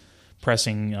pretty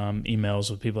pressing emails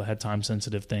with people that had time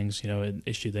sensitive things, an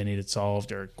issue they needed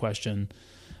solved or a question.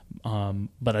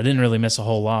 But I didn't really miss a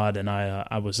whole lot, and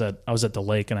I was at the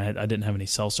lake, and I didn't have any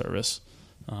cell service.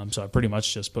 So I pretty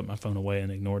much just put my phone away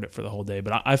and ignored it for the whole day.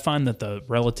 But I find that the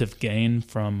relative gain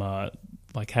from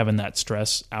having that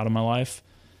stress out of my life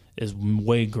is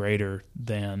way greater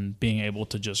than being able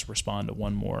to just respond to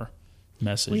one more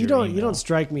message. Well, you don't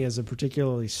strike me as a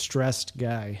particularly stressed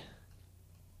guy.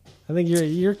 I think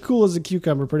you're cool as a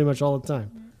cucumber pretty much all the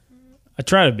time. I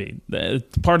try to be.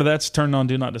 Part of that's turned on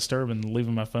do not disturb and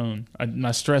leaving my phone.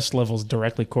 My stress level is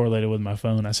directly correlated with my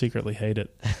phone. I secretly hate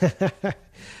it.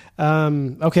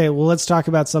 Okay, well, let's talk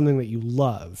about something that you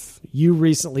love. You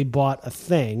recently bought a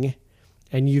thing,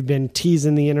 and you've been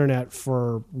teasing the internet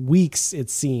for weeks, it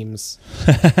seems.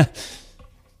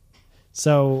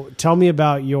 So tell me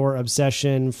about your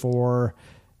obsession for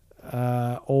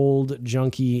old,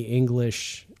 junky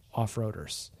English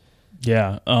off-roaders.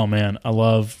 Yeah. Oh, man. I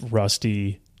love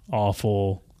rusty,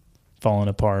 awful, falling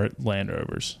apart Land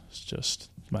Rovers. It's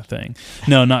just my thing.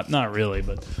 No, not really,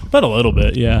 but a little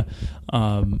bit, yeah.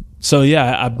 So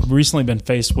yeah, I've recently been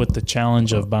faced with the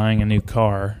challenge of buying a new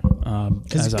car.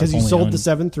 Because you sold the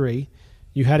 7.3.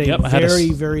 You had a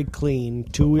very clean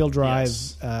 2-wheel drive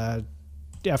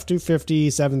F250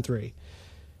 7.3.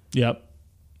 Yep.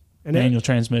 And Manual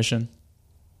transmission.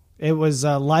 it was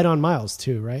light on miles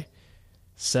too, right?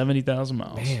 70,000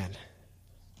 miles. Man.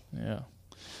 Yeah.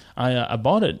 I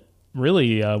bought it.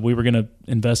 Really, we were going to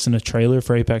invest in a trailer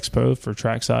for Apex Pro for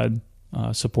trackside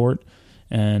support.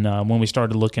 And when we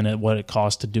started looking at what it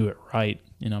cost to do it right,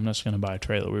 I'm not just going to buy a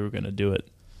trailer. We were going to do it,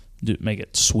 make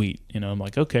it sweet. I'm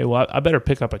like, okay, well, I better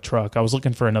pick up a truck. I was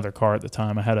looking for another car at the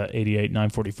time. I had a 88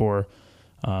 944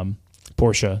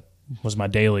 Porsche was my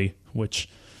daily, which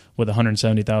with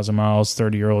 170,000 miles,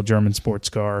 30-year-old German sports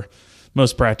car,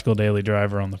 most practical daily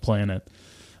driver on the planet.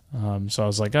 So I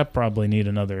was like, I probably need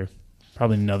another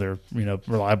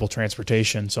reliable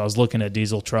transportation. So I was looking at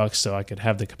diesel trucks so I could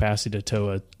have the capacity to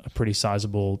tow a pretty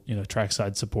sizable,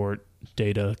 trackside support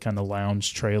data kind of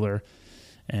lounge trailer.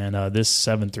 And this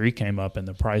 7.3 came up and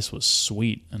the price was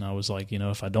sweet. And I was like,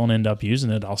 if I don't end up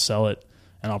using it, I'll sell it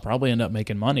and I'll probably end up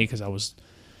making money because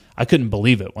I couldn't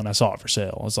believe it when I saw it for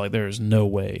sale. I was like, there's no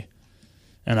way.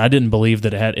 And I didn't believe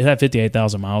that it had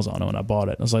 58,000 miles on it when I bought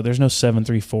it. I was like, there's no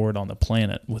 7.3 Ford on the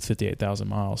planet with 58,000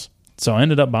 miles. So I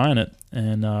ended up buying it,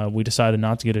 and we decided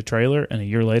not to get a trailer. And a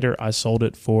year later, I sold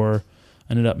it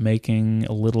ended up making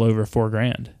a little over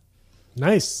 $4,000.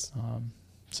 Nice.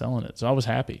 Selling it. So I was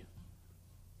happy.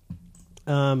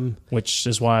 Which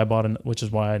is why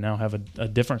I now have a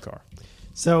different car.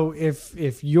 So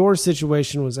if your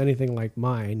situation was anything like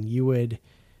mine, you would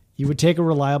take a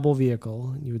reliable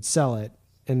vehicle, you would sell it,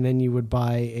 and then you would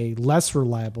buy a less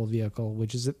reliable vehicle,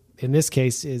 which is in this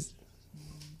case is.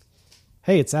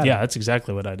 Hey, it's Adam. Yeah, that's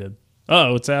exactly what I did.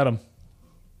 Oh, it's Adam.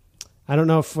 I don't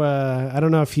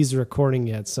know if he's recording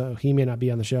yet, so he may not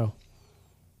be on the show.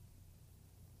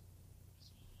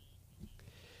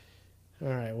 All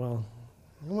right. Well,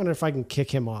 I wonder if I can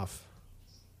kick him off.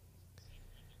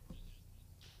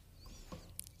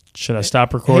 Should I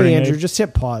stop recording? Hey, Andrew, Abe? just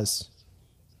hit pause.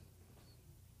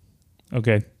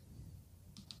 Okay.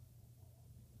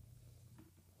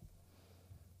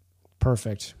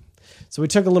 Perfect. So we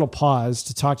took a little pause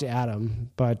to talk to Adam,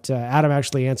 but Adam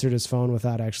actually answered his phone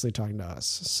without actually talking to us.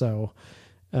 So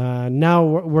now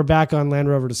we're back on Land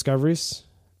Rover Discoveries,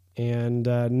 and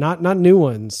not new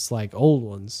ones, like old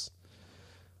ones.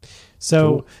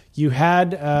 So cool. You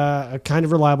had a kind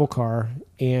of reliable car,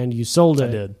 and you sold it.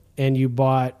 I did. And you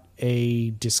bought a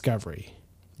Discovery.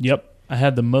 Yep. I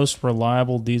had the most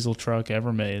reliable diesel truck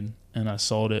ever made, and I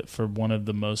sold it for one of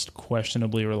the most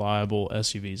questionably reliable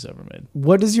SUVs ever made.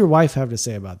 What does your wife have to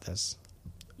say about this?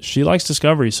 She likes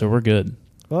Discovery, so we're good.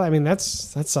 Well, I mean,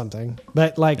 that's something.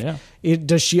 But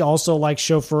does she also like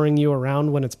chauffeuring you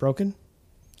around when it's broken?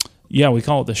 Yeah, we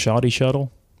call it the shoddy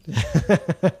shuttle.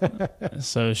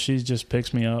 So she just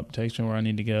picks me up, takes me where I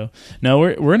need to go. No,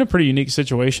 we're in a pretty unique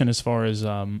situation as far as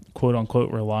quote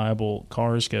unquote reliable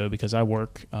cars go, because I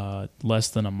work less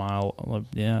than about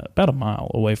a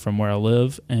mile away from where I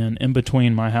live, and in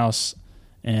between my house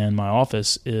and my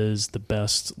office is the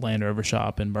best Land Rover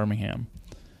shop in Birmingham,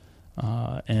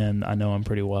 and I know them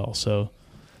pretty well. So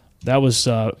that was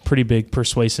a pretty big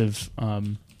persuasive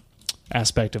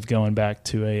aspect of going back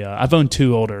to I've owned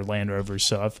two older Land Rovers,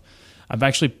 so I've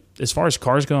actually, as far as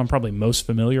cars go, I'm probably most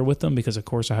familiar with them because of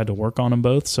course I had to work on them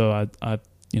both. So I've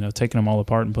taken them all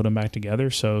apart and put them back together.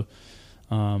 So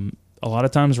a lot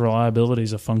of times reliability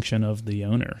is a function of the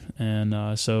owner,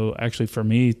 and so actually for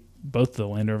me, both the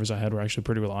Land Rovers I had were actually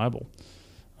pretty reliable.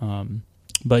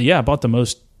 But yeah, I bought the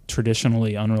most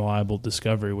traditionally unreliable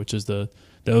Discovery, which is the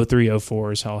 03,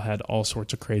 04s, how it had all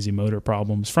sorts of crazy motor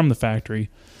problems from the factory.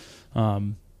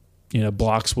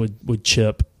 Blocks would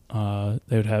chip.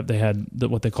 They had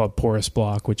what they called porous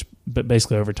block, which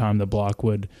basically over time the block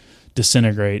would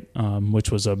disintegrate,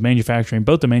 which was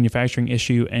both a manufacturing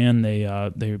issue, and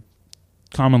they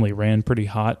commonly ran pretty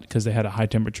hot because they had a high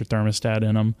temperature thermostat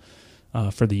in them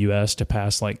for the U.S. to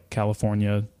pass like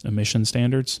California emission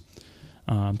standards.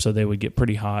 So they would get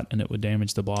pretty hot and it would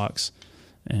damage the blocks.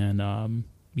 And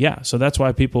so that's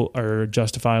why people are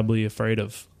justifiably afraid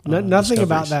of nothing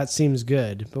about that seems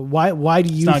good. But why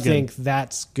do you think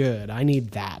that's good? I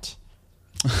need that.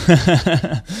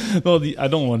 Well, I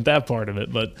don't want that part of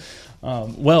it, but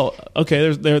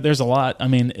okay. There's a lot. I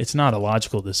mean, it's not a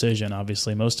logical decision.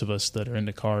 Obviously, most of us that are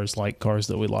into cars like cars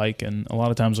that we like, and a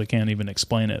lot of times we can't even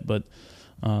explain it. But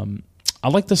I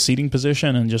like the seating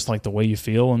position and just like the way you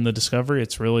feel in the Discovery.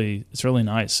 It's really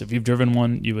nice. If you've driven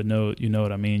one, you know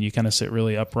what I mean. You kind of sit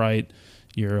really upright.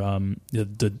 Your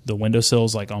the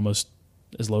windowsill's like almost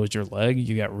as low as your leg.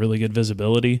 You got really good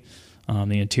visibility.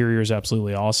 The interior is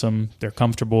absolutely awesome. They're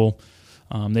comfortable.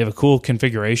 They have a cool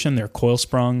configuration. They're coil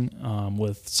sprung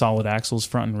with solid axles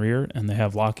front and rear, and they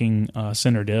have locking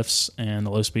center diffs and a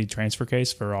low-speed transfer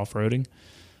case for off-roading.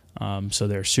 So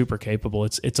they're super capable.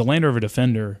 It's a Land Rover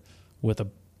Defender with a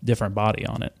different body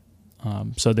on it.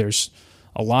 So there's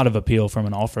a lot of appeal from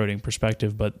an off-roading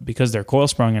perspective, but because they're coil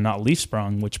sprung and not leaf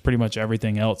sprung, which pretty much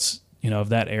everything else, of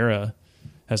that era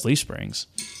has leaf springs,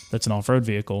 that's an off-road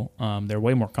vehicle, they're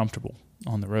way more comfortable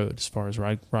on the road as far as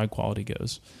ride quality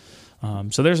goes.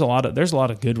 So there's a lot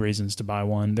of good reasons to buy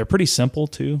one. They're pretty simple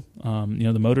too.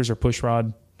 The motors are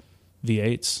pushrod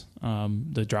V8s.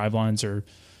 The drive lines are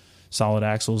solid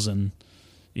axles and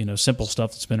simple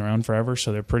stuff that's been around forever.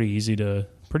 So they're pretty easy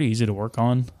to work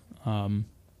on.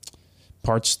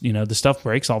 Parts, the stuff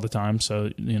breaks all the time.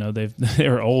 So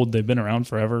they're old. They've been around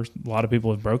forever. A lot of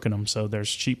people have broken them. So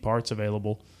there's cheap parts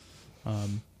available.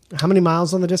 How many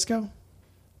miles on the Disco?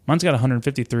 Mine's got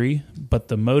 153, but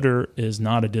the motor is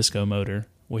not a Disco motor,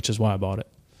 which is why I bought it.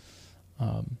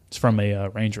 It's from a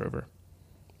Range Rover.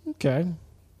 Okay.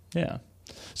 Yeah.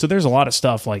 So there's a lot of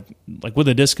stuff like with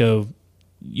a Disco,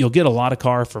 you'll get a lot of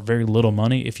car for very little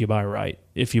money if you buy right.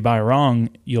 If you buy wrong,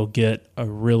 you'll get a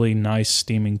really nice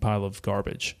steaming pile of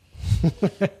garbage.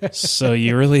 So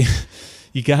you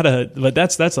gotta. But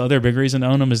that's the other big reason to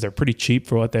own them is they're pretty cheap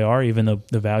for what they are, even though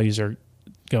the values are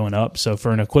going up. So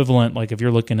for an equivalent, like if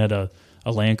you're looking at a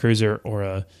Land Cruiser or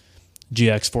a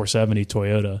GX 470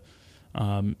 Toyota,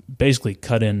 basically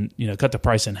cut the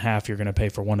price in half you're going to pay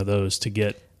for one of those to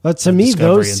get. But to me,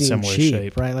 Discovery those seem cheap,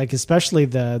 shape. right? Like especially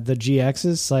the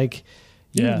GXs. Like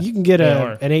you can get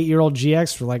an 8-year-old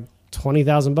GX for like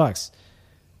 $20,000,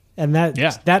 and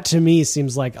that to me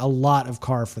seems like a lot of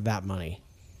car for that money.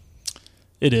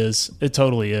 It is. It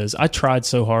totally is. I tried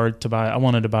so hard to buy. I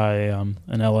wanted to buy an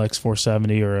LX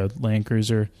 470 or a Land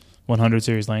Cruiser 100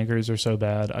 series Land Cruiser so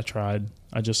bad. I tried.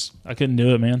 I couldn't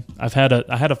do it, man. I had a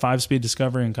 5-speed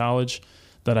Discovery in college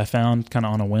that I found kind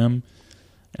of on a whim.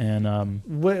 And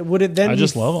would it then I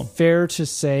just be love them. Fair to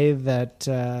say that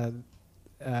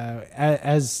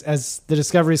as the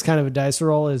Discovery is kind of a dice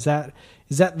roll, is that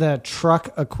the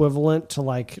truck equivalent to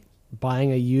like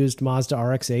buying a used Mazda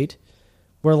RX-8,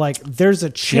 where like there's a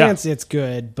chance it's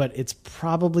good, but it's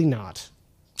probably not.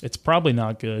 It's probably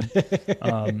not good.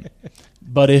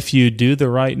 But if you do the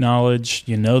right knowledge,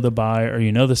 the buyer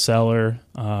or the seller,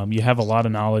 you have a lot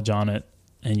of knowledge on it,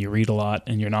 and you read a lot,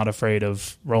 and you're not afraid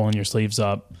of rolling your sleeves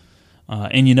up,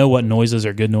 and you know what noises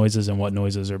are good noises and what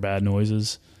noises are bad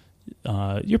noises,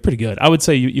 you're pretty good. I would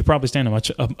say you probably stand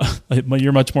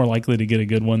you're much more likely to get a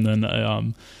good one than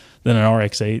an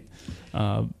RX-8,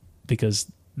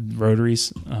 because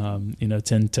rotaries,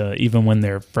 tend to, even when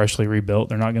they're freshly rebuilt,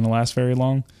 they're not going to last very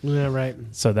long. Yeah, right.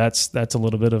 So that's a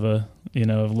little bit of a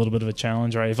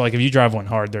challenge, right? If you drive one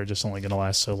hard, they're just only going to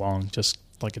last so long, just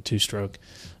like a 2-stroke.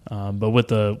 But with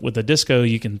the Disco,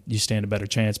 you stand a better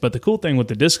chance. But the cool thing with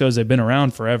the Discos, they've been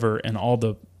around forever, and all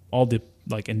the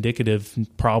like indicative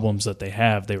problems that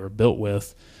they were built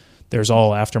with, there's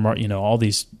all aftermarket. All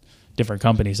these different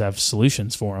companies have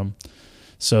solutions for them.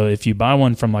 So if you buy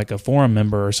one from like a forum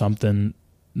member or something,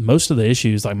 most of the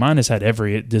issues, like mine has had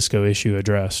every Disco issue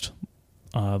addressed.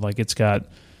 Another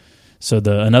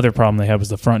problem they had was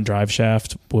the front drive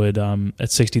shaft would,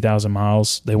 at 60,000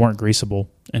 miles, they weren't greasable.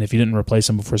 And if you didn't replace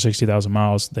them before 60,000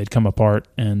 miles, they'd come apart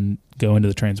and go into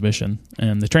the transmission.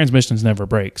 And the transmissions never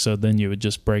break, so then you would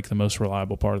just break the most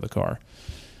reliable part of the car.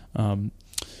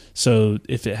 So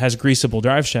if it has greasable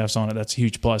drive shafts on it, that's a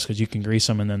huge plus because you can grease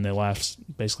them and then they last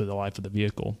basically the life of the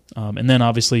vehicle. And then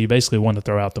obviously you basically want to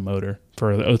throw out the motor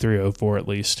for the 03, 04 at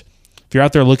least. If you're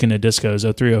out there looking at Discos,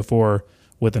 03, 04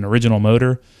 with an original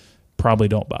motor, probably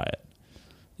don't buy it.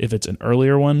 If it's an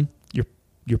earlier one,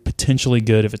 you're potentially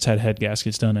good. If it's had head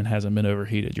gaskets done and hasn't been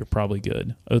overheated, you're probably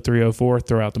good. 03, 04,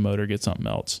 throw out the motor, get something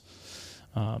else.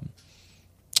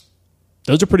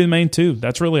 Those are pretty main two.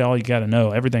 That's really all you got to know.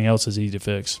 Everything else is easy to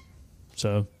fix.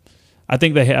 So I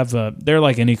think they have they're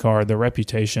like any car. Their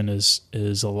reputation is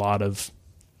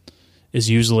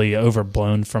usually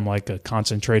overblown from like a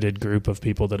concentrated group of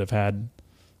people that have had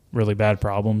really bad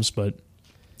problems. But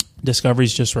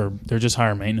Discovery's they're just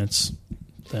higher maintenance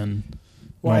than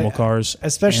normal cars,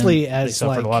 especially and as they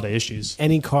suffered like a lot of issues.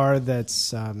 Any car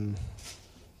that's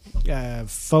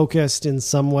focused in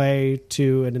some way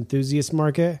to an enthusiast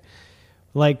market,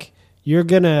 like you're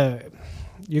gonna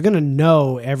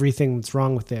know everything that's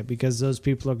wrong with it because those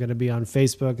people are going to be on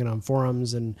Facebook and on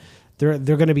forums, and they're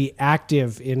going to be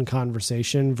active in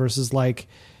conversation versus like,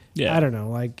 I don't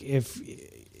know, like if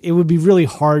it would be really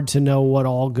hard to know what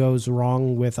all goes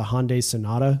wrong with a Hyundai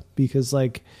Sonata because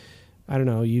like I don't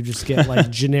know, you just get like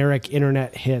generic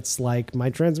internet hits like my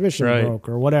transmission Right. broke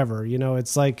or whatever. You know,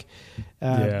 it's like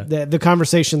Yeah. the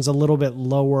conversation's a little bit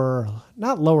lower,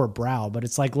 not lower brow, but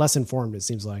it's like less informed, it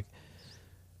seems like.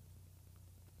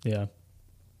 Yeah.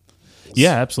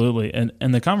 Yeah, absolutely.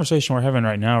 And the conversation we're having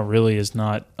right now really is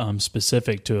not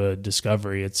specific to a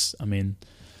Discovery. It's, I mean,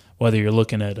 whether you're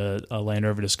looking at a Land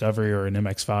Rover Discovery or an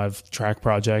MX-5 track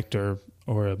project or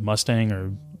a Mustang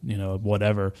or, you know,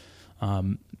 whatever,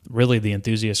 really the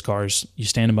enthusiast cars, you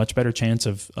stand a much better chance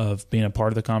of being a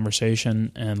part of the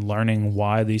conversation and learning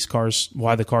why the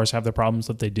cars have the problems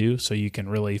that they do, so you can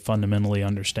really fundamentally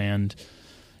understand,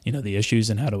 you know, the issues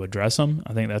and how to address them.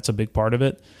 I think that's a big part of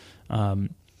it.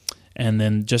 And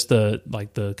then just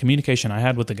the communication I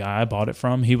had with the guy I bought it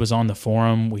from, he was on the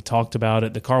forum. We talked about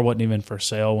it. The car wasn't even for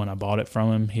sale when I bought it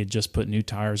from him. He had just put new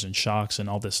tires and shocks and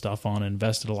all this stuff on,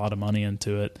 invested a lot of money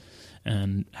into it,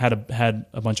 and had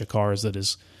a bunch of cars that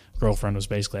his girlfriend was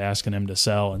basically asking him to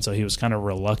sell. And so he was kind of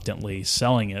reluctantly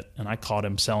selling it. And I caught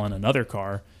him selling another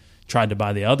car, tried to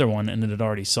buy the other one, and it had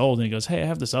already sold. And he goes, "Hey, I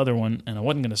have this other one, and I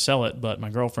wasn't going to sell it, but my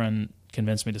girlfriend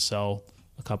convinced me to sell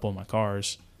a couple of my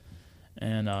cars."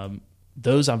 And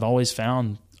those I've always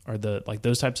found are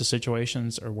those types of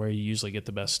situations are where you usually get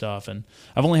the best stuff. And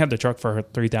I've only had the truck for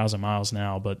 3,000 miles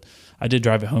now, but I did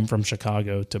drive it home from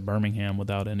Chicago to Birmingham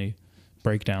without any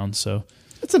breakdowns. So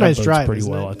It's a nice bodes drive. pretty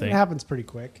Isn't well, it? I think. It happens pretty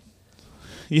quick.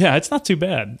 Yeah, it's not too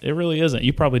bad. It really isn't.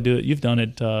 You probably do it. You've done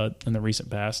it in the recent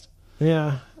past.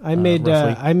 Yeah, I made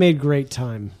great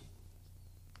time.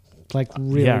 Like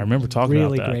really, Yeah, I remember talking about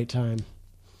really that. great time.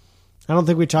 I don't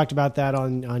think we talked about that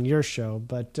on your show,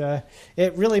 but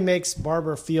it really makes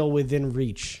Barber feel within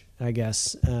reach, I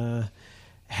guess. It's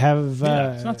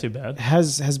not too bad.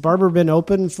 Has Barber been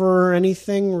open for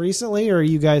anything recently, or are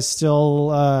you guys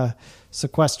still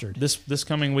sequestered? This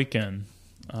coming weekend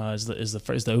is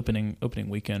the opening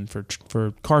weekend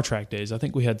for car track days. I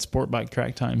think we had sport bike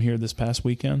track time here this past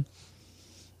weekend,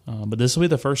 but this will be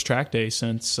the first track day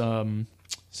since the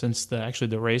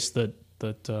race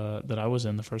that I was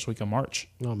in the first week of March.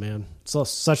 Oh man, it's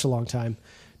such a long time.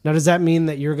 Now, does that mean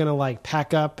that you're going to like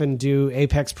pack up and do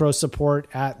Apex Pro support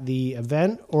at the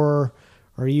event, or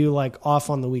are you like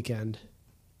off on the weekend?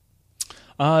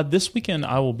 This weekend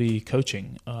I will be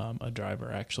coaching a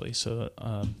driver actually, so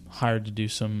hired to do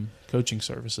some coaching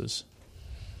services.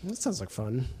 That sounds like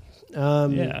fun.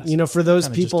 Yeah, you know, for those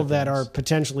kinda just people that are depends.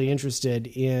 potentially interested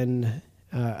in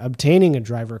obtaining a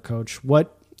driver coach,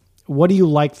 what do you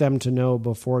like them to know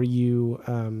before you,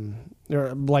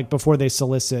 or like before they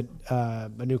solicit a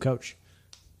new coach?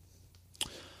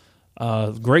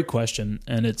 Great question.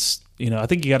 And it's, you know, I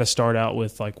think you got to start out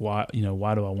with like, why do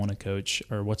I want a coach,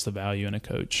 or what's the value in a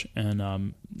coach?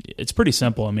 And it's pretty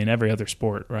simple. I mean, every other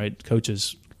sport, right?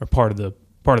 Coaches are part of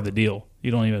the deal.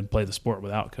 You don't even play the sport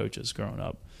without coaches growing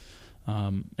up.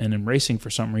 And in racing, for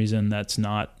some reason, that's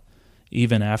not,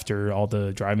 even after all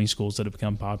the driving schools that have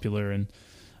become popular, and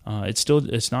it's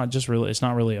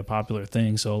not really a popular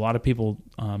thing. So a lot of people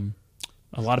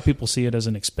see it as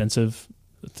an expensive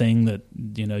thing that,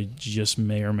 you know, you just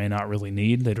may or may not really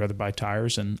need. They'd rather buy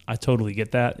tires, and I totally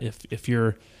get that. If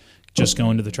you're just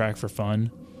going to the track for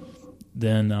fun,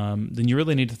 then you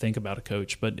really need to think about a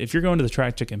coach. But if you're going to the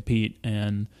track to compete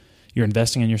and you're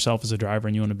investing in yourself as a driver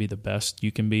and you want to be the best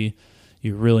you can be,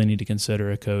 you really need to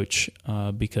consider a coach,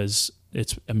 because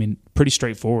it's, I mean, pretty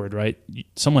straightforward, right?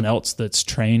 Someone else that's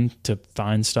trained to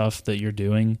find stuff that you're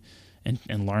doing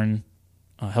and learn,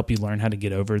 help you learn how to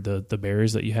get over the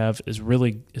barriers that you have is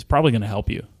probably going to help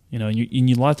you. You know, and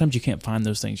a lot of times you can't find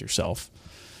those things yourself,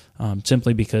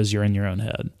 simply because you're in your own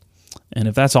head. And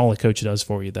if that's all a coach does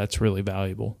for you, that's really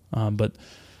valuable. But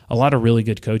a lot of really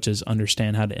good coaches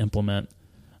understand how to implement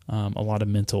a lot of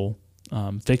mental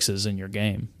fixes in your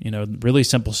game. You know, really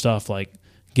simple stuff like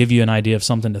give you an idea of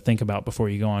something to think about before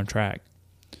you go on track.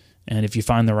 And if you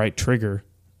find the right trigger,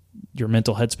 your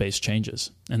mental headspace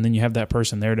changes. And then you have that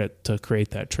person there to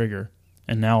create that trigger.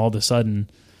 And now all of a sudden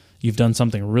you've done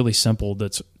something really simple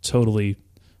that's totally,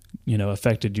 you know,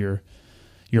 affected your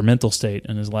mental state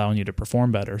and is allowing you to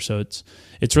perform better. So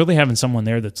it's really having someone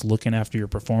there that's looking after your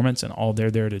performance, and all they're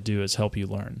there to do is help you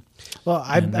learn. Well,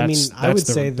 I would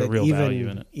say that real value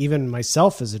in it. even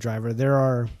myself as a driver,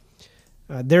 there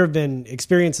have been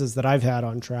experiences that I've had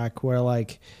on track where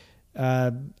like,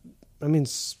 certain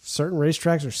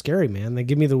racetracks are scary, man. They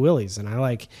give me the willies, and I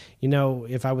like, you know,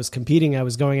 if I was competing, I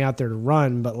was going out there to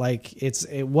run, but like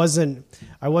I wasn't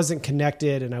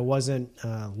connected, and I wasn't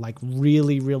like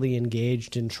really, really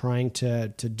engaged in trying to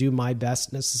do my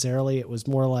best necessarily. It was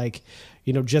more like,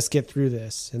 you know, just get through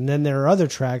this. And then there are other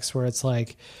tracks where it's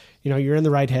like, you know, you're in the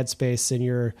right headspace and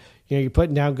you're you're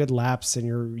putting down good laps and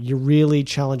you're really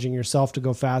challenging yourself to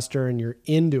go faster and you're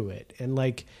into it. And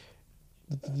like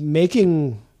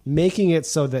making it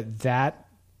so that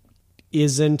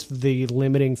isn't the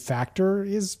limiting factor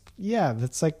is,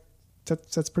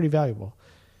 that's pretty valuable.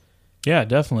 Yeah,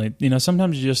 definitely.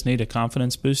 Sometimes you just need a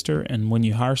confidence booster. And when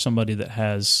you hire somebody that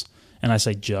has, and I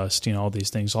say just, all these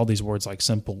things, all these words like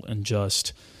simple and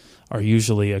just are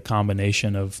usually a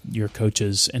combination of your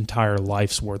coach's entire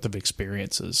life's worth of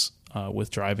experiences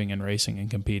with driving and racing and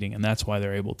competing. And that's why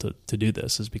they're able to do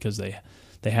this, is because they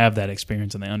have that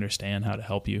experience and they understand how to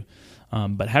help you.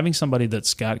 But having somebody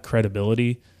that's got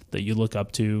credibility that you look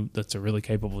up to, that's a really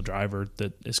capable driver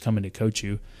that is coming to coach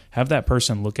you, have that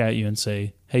person look at you and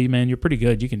say, hey, man, you're pretty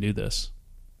good. You can do this.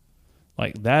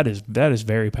 Like that is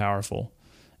very powerful.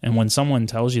 And when someone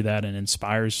tells you that and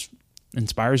inspires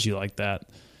you like that,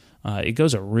 it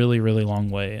goes a really, really long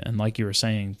way. And like you were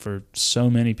saying, for so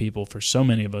many people, for so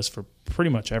many of us, for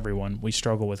pretty much everyone, we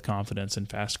struggle with confidence in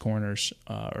fast corners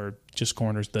or just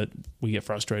corners that we get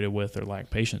frustrated with or lack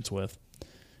patience with.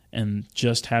 And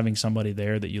just having somebody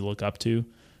there that you look up to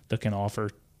that can offer,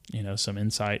 some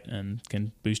insight and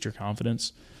can boost your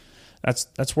confidence,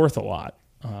 that's worth a lot.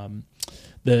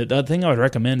 The thing I would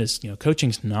recommend is,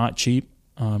 coaching's not cheap,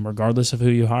 regardless of who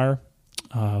you hire,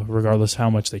 regardless how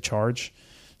much they charge.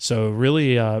 So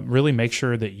really make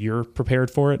sure that you're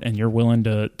prepared for it and you're willing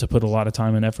to put a lot of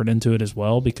time and effort into it as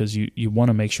well, because you want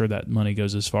to make sure that money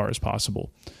goes as far as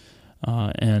possible.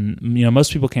 And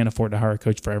most people can't afford to hire a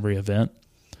coach for every event.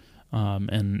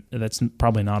 And that's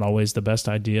probably not always the best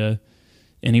idea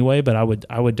anyway, but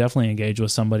I would definitely engage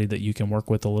with somebody that you can work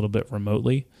with a little bit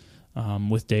remotely,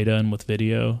 with data and with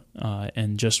video,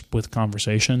 and just with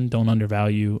conversation. Don't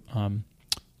undervalue,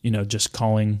 just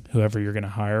calling whoever you're going to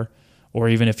hire, or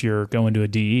even if you're going to a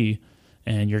DE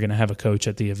and you're going to have a coach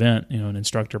at the event, an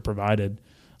instructor provided,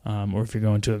 or if you're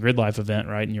going to a Grid Life event,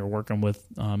 right, and you're working with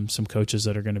some coaches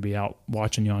that are going to be out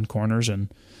watching you on corners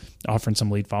and offering some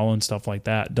lead follow and stuff like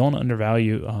that. Don't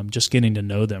undervalue just getting to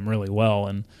know them really well,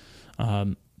 and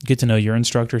get to know your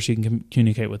instructor so you can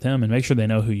communicate with them and make sure they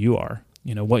know who you are,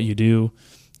 what you do,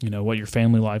 what your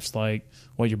family life's like,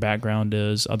 what your background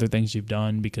is, other things you've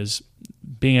done, because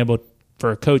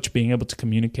for a coach, being able to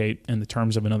communicate in the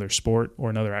terms of another sport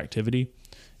or another activity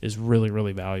is really,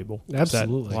 really valuable.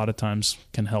 Absolutely. That a lot of times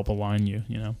can help align you,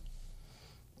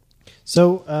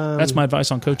 So that's my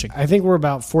advice on coaching. I think we're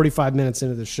about 45 minutes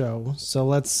into the show. So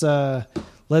let's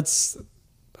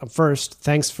first,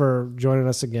 thanks for joining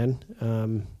us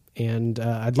again. And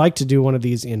I'd like to do one of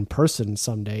these in person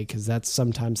someday, because that's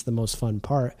sometimes the most fun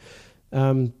part.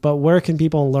 But where can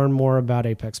people learn more about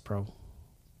Apex Pro?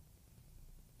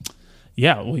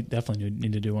 Yeah, we definitely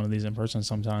need to do one of these in person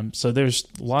sometime. So there's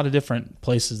a lot of different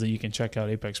places that you can check out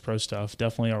Apex Pro stuff.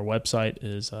 Definitely our website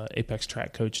is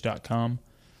apextrackcoach.com.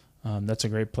 That's a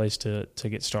great place to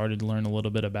get started, learn a little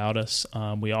bit about us.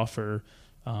 We offer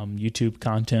YouTube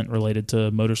content related to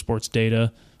motorsports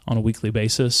data on a weekly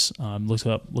basis. Look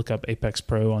up Apex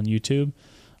Pro on YouTube.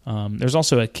 There's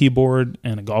also a keyboard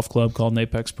and a golf club called an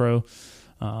Apex Pro.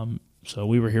 So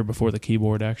we were here before the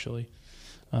keyboard, actually.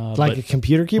 Like a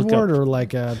computer keyboard or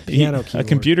like a piano keyboard? A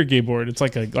computer keyboard. It's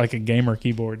like a gamer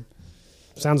keyboard.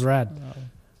 Sounds rad.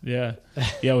 Yeah.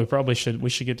 We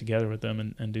should get together with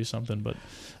them and do something. But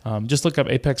just look up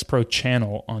Apex Pro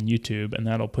channel on YouTube, and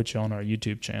that'll put you on our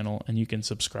YouTube channel, and you can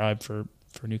subscribe for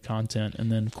new content. And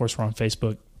then, of course, we're on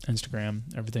Facebook, Instagram,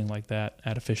 everything like that,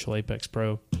 at Official Apex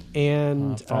Pro.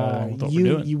 And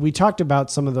we talked about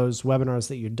some of those webinars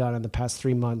that you've done in the past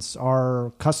 3 months.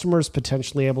 Are customers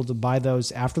potentially able to buy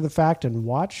those after the fact and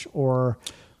watch, or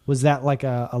was that like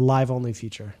a live-only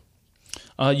feature?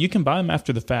 You can buy them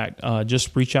after the fact.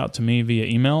 Just reach out to me via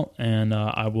email, and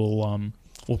I will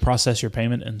we'll process your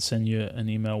payment and send you an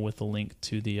email with a link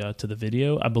to the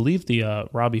video. I believe the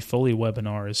Robbie Foley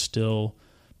webinar is still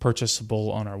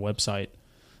purchasable on our website.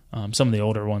 Some of the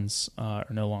older ones are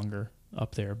no longer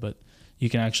up there, but you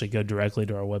can actually go directly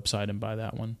to our website and buy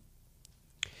that one.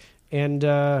 And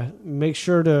make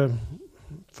sure to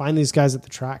find these guys at the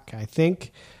track. I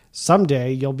think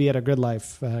someday you'll be at a Grid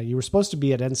Life. You were supposed to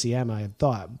be at NCM, I had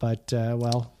thought, but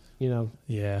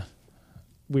yeah,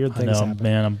 weird things happen.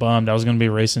 Man, I'm bummed. I was going to be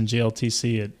racing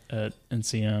GLTC at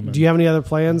NCM. Do you have any other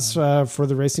plans for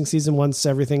the racing season once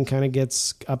everything kind of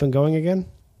gets up and going again?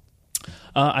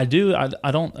 I do.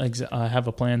 I don't have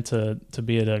a plan to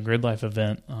be at a Grid Life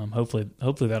event. Hopefully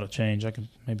that'll change. I can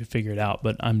maybe figure it out.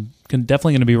 But I'm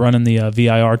definitely going to be running the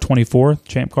VIR 24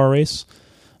 Champ Car race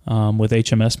with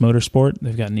HMS Motorsport.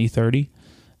 They've got an E30.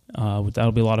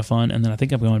 That'll be a lot of fun. And then I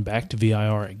think I'm going back to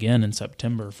VIR again in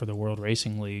September for the World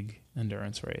Racing League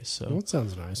endurance race. So That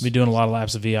sounds nice. we'll be doing a lot of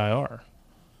laps of VIR.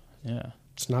 Yeah.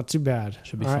 It's not too bad.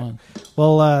 Should be All fun. right.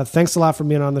 Well, thanks a lot for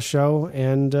being on the show,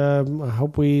 and I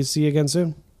hope we see you again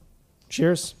soon.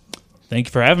 Cheers. Thank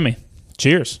you for having me.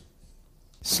 Cheers.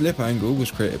 Slip Angle was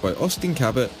created by Austin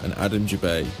Cabot and Adam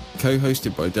Jabay,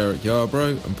 co-hosted by Derek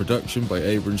Yarbrough, and production by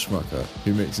Abram Schmucker,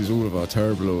 who mixes all of our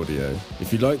terrible audio.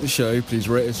 If you like the show, please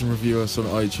rate us and review us on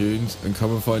iTunes, and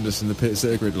come and find us in the pits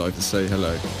at a Grid Life to say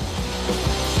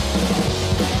hello.